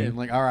dying. And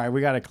like, all right,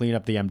 we got to clean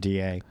up the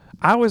MTA.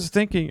 I was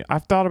thinking,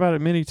 I've thought about it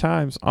many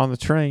times on the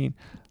train.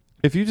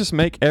 If you just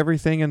make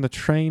everything in the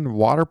train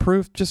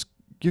waterproof,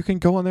 you can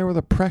go in there with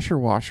a pressure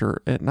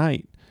washer at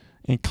night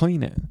and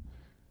clean it.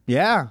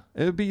 Yeah,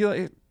 It would be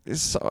like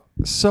it's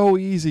so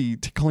easy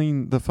to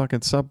clean the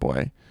fucking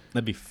subway.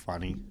 that'd be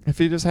funny. If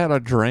you just had a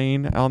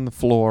drain on the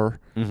floor,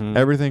 Mm-hmm.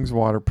 everything's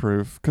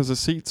waterproof because the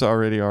seats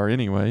already are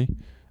anyway,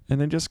 and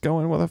then just go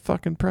in with a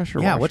fucking pressure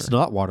washer. Yeah, what's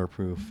not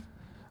waterproof?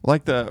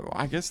 Like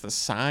I guess the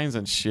signs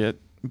and shit,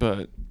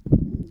 but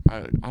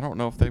I don't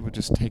know if they would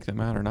just take them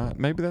out or not.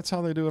 Maybe that's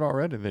how they do it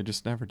already. They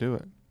just never do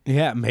it.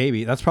 Yeah,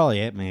 maybe. That's probably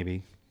it,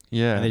 maybe.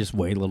 Yeah. And they just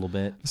wait a little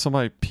bit.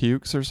 Somebody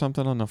pukes or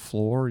something on the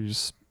floor, you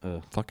just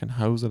Ugh. fucking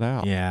hose it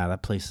out. Yeah,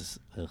 that place is...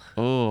 Ugh.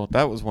 Oh,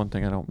 that was one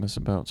thing I don't miss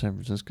about San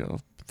Francisco.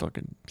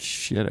 Fucking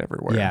shit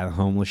everywhere. Yeah, the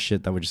homeless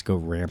shit that would just go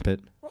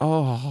rampant.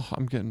 Oh,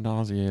 I'm getting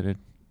nauseated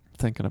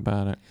thinking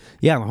about it.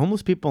 Yeah, the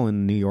homeless people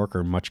in New York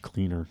are much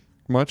cleaner.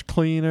 Much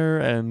cleaner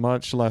and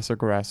much less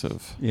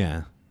aggressive.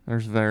 Yeah.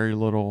 There's very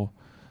little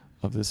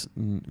of this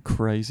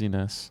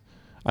craziness.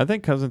 I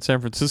think because in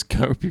San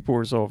Francisco, people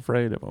were so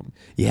afraid of them.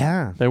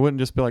 Yeah. They wouldn't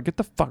just be like, get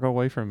the fuck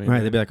away from me. Right.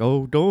 dude." They'd be like,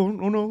 oh,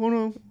 don't, oh no, oh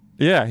no.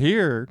 Yeah,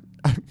 here,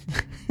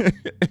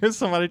 if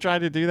somebody tried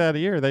to do that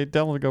here, they'd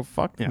tell them to go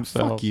fuck Yeah,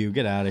 themselves. fuck you.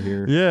 Get out of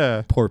here.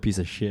 Yeah. Poor piece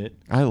of shit.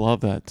 I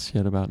love that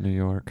shit about New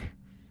York.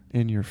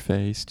 In your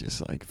face,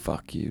 just like,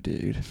 fuck you,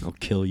 dude. I'll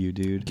kill you,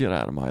 dude. Get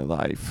out of my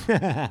life.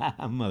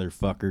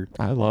 Motherfucker.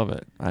 I love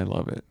it. I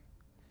love it.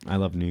 I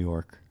love New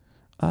York.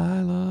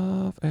 I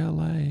love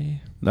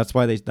LA. That's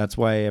why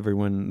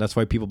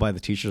people buy the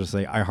t-shirts that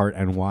say I heart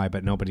NY,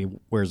 but nobody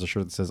wears a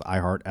shirt that says I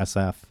heart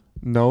SF.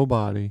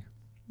 Nobody.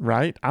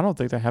 Right? I don't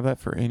think they have that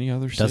for any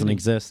other city. Doesn't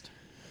exist.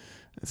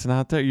 It's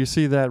not there. You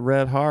see that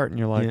red heart and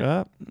you're like,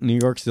 Yeah. oh, New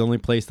York's the only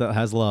place that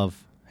has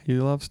love. he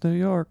loves New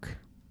York.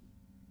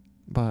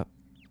 But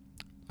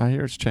I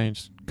hear it's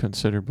changed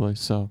considerably,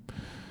 so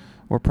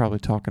we're probably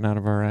talking out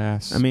of our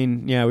ass. I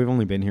mean, yeah, we've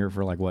only been here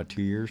for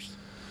 2 years.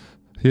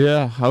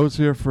 Yeah, I was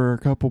here for a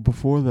couple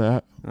before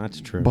that,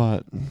 That's true.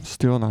 but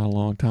still not a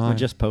long time. We're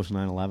just post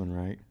 9/11,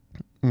 right?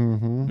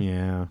 Mm-hmm.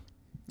 Yeah.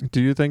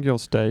 Do you think you'll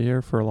stay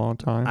here for a long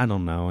time? I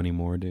don't know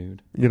anymore,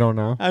 dude. You don't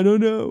know? I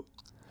don't know.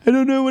 I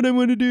don't know what I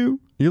want to do.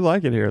 You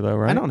like it here, though,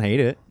 right? I don't hate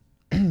it.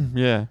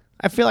 Yeah.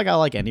 I feel like I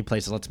like any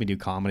place that lets me do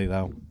comedy,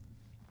 though.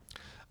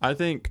 I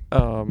think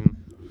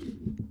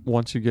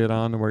once you get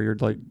on where you're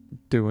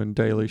doing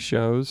daily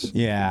shows,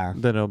 Yeah.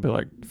 then it'll be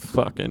like,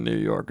 fucking New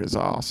York is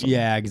awesome.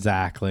 Yeah,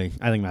 exactly.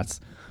 I think that's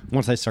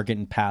once I start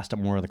getting past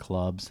more of the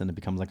clubs and it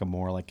becomes a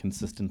more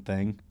consistent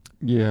thing.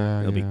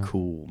 Yeah. It'll yeah. be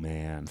cool,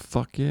 man.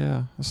 Fuck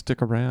yeah. I'll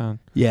stick around.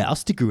 Yeah, I'll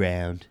stick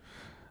around.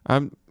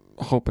 I'm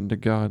hoping to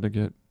God to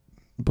get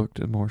booked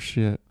in more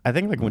shit. I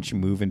think once you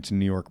move into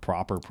New York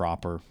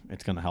proper,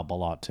 it's gonna help a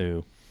lot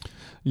too.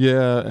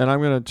 Yeah, and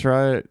I'm going to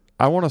try it.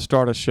 I want to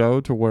start a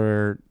show to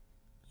where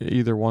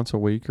either once a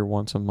week or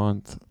once a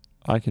month,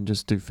 I can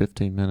just do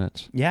 15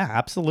 minutes. Yeah,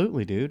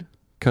 absolutely, dude.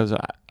 Because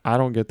I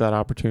don't get that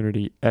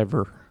opportunity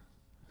ever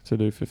to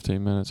do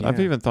 15 minutes. Yeah. I've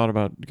even thought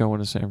about going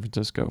to San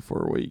Francisco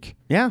for a week.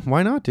 Yeah,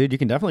 why not, dude? You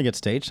can definitely get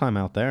stage time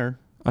out there.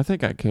 I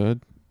think I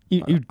could.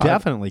 You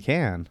definitely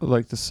can.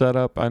 Like the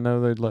setup, I know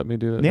they'd let me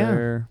do it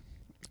there.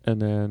 And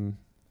then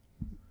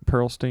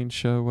Pearlstein's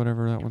show,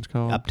 whatever that one's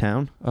called.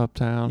 Uptown.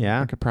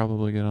 Yeah. I could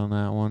probably get on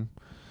that one.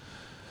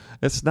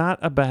 It's not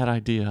a bad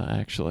idea,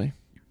 actually.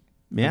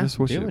 Yeah, I just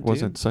wish do it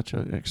wasn't such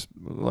it's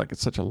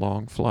such a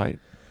long flight.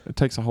 It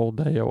takes a whole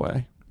day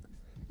away.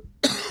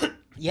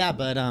 Yeah,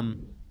 but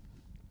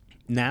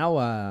now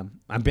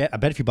I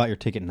bet if you bought your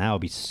ticket now,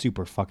 it'd be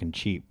super fucking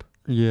cheap.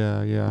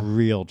 Yeah, yeah.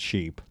 Real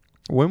cheap.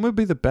 When would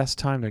be the best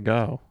time to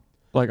go?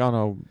 What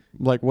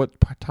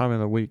time of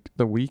the week?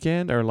 The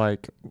weekend or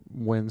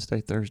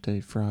Wednesday,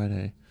 Thursday,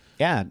 Friday?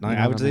 Yeah, know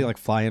I would what I say mean?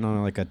 fly in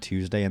on a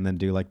Tuesday and then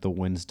do the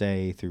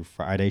Wednesday through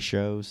Friday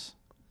shows.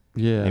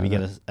 Yeah. Maybe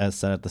get a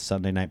set at the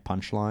Sunday night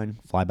punchline.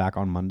 Fly back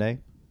on Monday.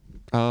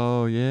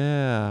 Oh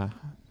yeah.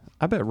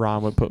 I bet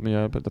Ron would put me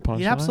up at the punchline.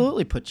 He'd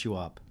absolutely put you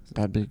up.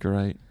 That'd be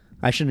great.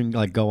 I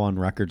shouldn't go on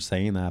record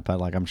saying that,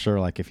 but I'm sure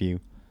if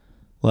you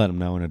let him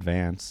know in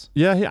advance.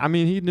 Yeah,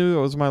 he knew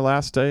it was my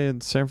last day in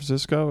San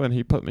Francisco, and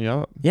he put me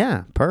up.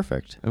 Yeah,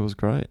 perfect. It was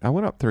great. I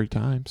went up 3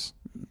 times.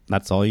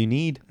 That's all you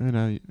need.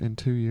 In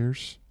 2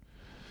 years.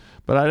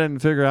 But I didn't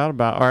figure out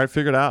I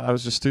figured out I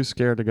was just too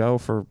scared to go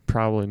for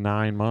probably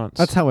 9 months.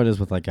 That's how it is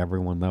with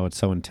everyone, though. It's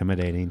so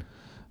intimidating,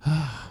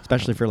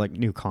 especially for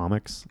new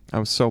comics. I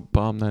was so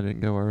bummed I didn't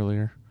go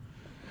earlier.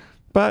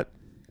 But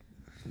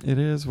it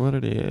is what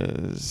it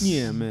is.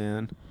 Yeah,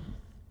 man.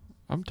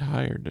 I'm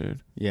tired,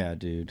 dude. Yeah,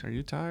 dude. Are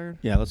you tired?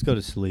 Yeah, let's go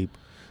to sleep.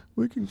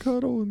 We can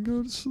cuddle and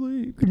go to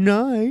sleep. Good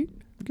night.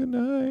 Good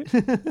night.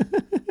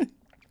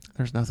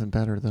 There's nothing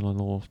better than a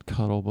little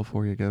cuddle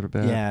before you go to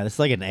bed. Yeah, it's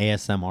like an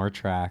ASMR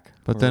track.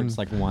 But where then it's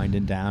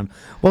winding down.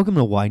 Welcome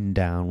to Winding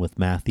Down with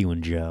Matthew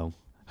and Joe.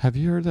 have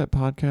you heard that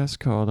podcast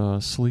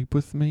called Sleep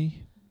With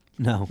Me?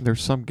 No.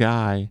 There's some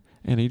guy,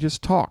 and he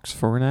just talks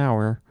for an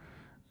hour,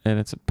 and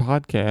it's a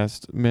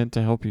podcast meant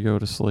to help you go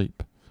to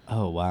sleep.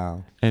 Oh,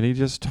 wow. And he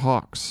just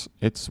talks.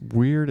 It's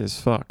weird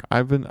as fuck.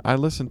 I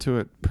listened to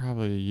it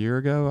probably a year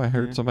ago. I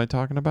heard somebody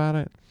talking about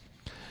it.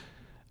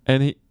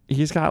 And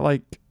he's got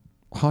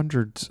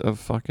hundreds of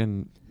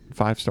fucking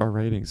 5-star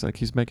ratings.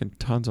 He's making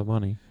tons of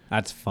money.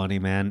 That's funny,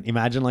 man.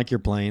 Imagine you're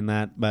playing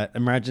that, but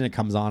imagine it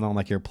comes on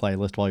your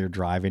playlist while you're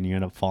driving. You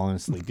end up falling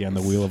asleep behind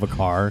the wheel of a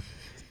car.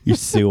 You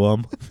sue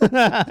him.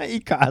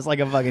 He caused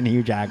a fucking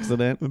huge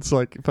accident. It's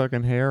like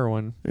fucking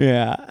heroin.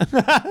 Yeah.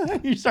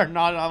 You start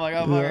nodding. I'm like,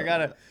 oh, fuck, I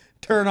gotta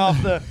turn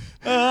off the...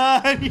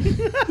 Turn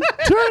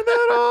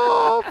that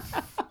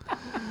off!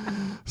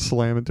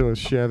 Slam into a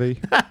Chevy.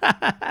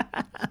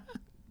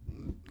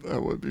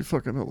 That would be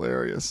fucking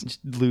hilarious. Just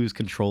lose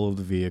control of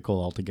the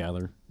vehicle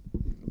altogether.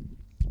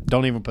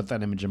 Don't even put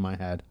that image in my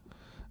head.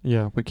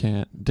 Yeah, we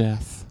can't.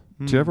 Death.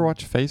 Did you ever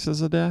watch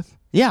Faces of Death?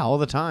 Yeah, all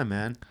the time,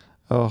 man.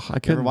 Oh, I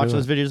couldn't Ever watch do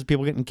those it. videos of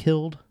people getting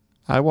killed?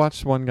 I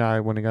watched one guy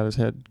when he got his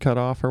head cut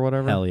off or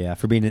whatever. Hell yeah.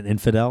 For being an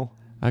infidel?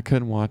 I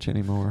couldn't watch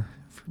anymore.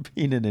 For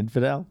being an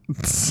infidel?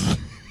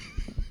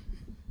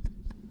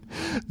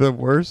 The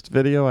worst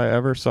video I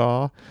ever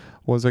saw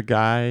was a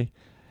guy.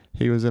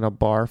 He was in a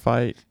bar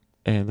fight,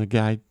 and the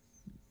guy,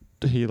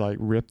 he like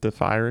ripped the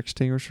fire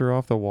extinguisher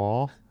off the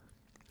wall,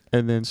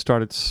 and then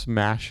started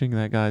smashing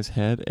that guy's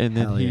head, and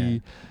then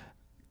he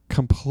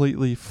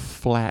completely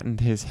flattened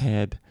his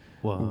head.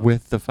 Whoa.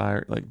 With the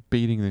fire, like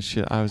beating the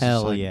shit. I was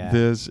just like,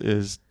 this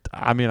is.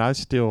 I mean, I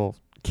still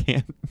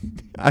can't.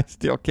 I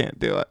still can't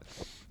do it.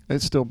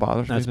 It still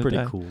bothers me. That's pretty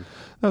today. cool.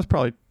 That was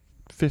probably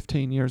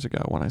 15 years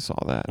ago when I saw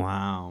that.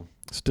 Wow.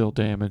 Still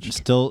damaged.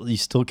 You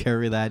still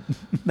carry that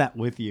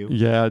with you.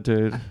 Yeah,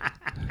 dude.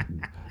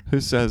 Who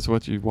says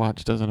what you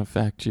watch doesn't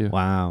affect you?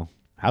 Wow.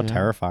 How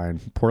terrifying.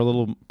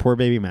 Poor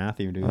baby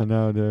Matthew, dude. I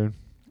know, dude.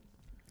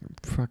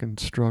 Fucking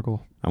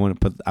struggle. I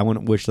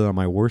wouldn't wish that on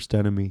my worst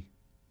enemy.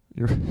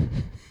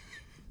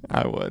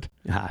 I would.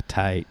 Ah,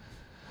 tight.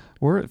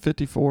 We're at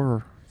 54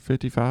 or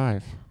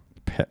 55.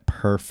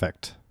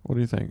 Perfect. What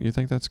do you think? You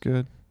think that's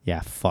good?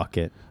 Yeah, fuck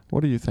it.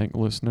 What do you think,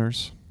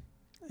 listeners?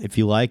 If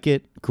you like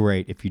it,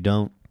 great. If you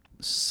don't,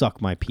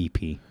 suck my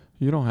pee-pee.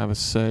 You don't have a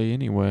say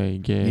anyway,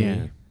 gay.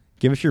 Yeah.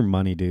 Give us your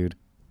money, dude.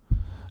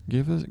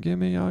 Give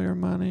me all your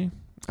money.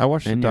 I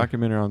watched a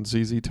documentary on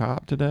ZZ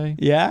Top today.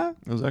 Yeah?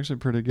 It was actually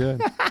pretty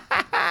good.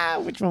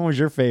 Which one was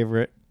your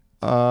favorite?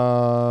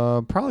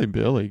 Probably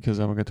Billy, because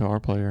I'm a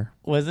guitar player.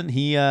 Wasn't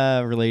he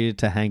related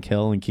to Hank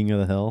Hill and King of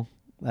the Hill,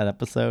 that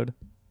episode?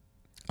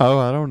 Oh,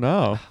 I don't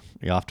know.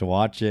 You'll have to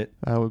watch it.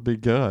 That would be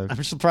good.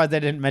 I'm surprised they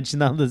didn't mention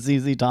that on the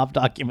ZZ Top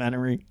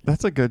documentary.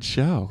 That's a good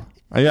show.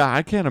 Yeah,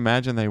 I can't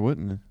imagine they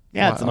wouldn't.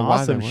 Yeah, it's an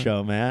awesome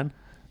show, man.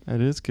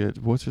 It is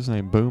good. What's his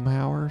name?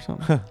 Boomhauer or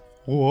something?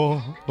 Whoa.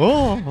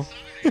 Oh.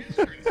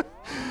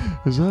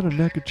 Is that a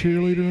naked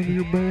cheerleader under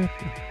your bed?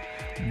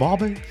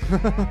 Bobby.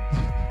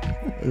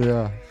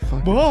 Yeah.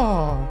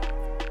 Whoa.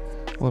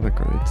 What a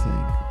great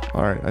thing.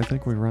 All right, I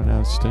think we run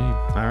out of steam.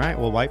 All right,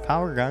 well, white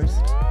power, guys.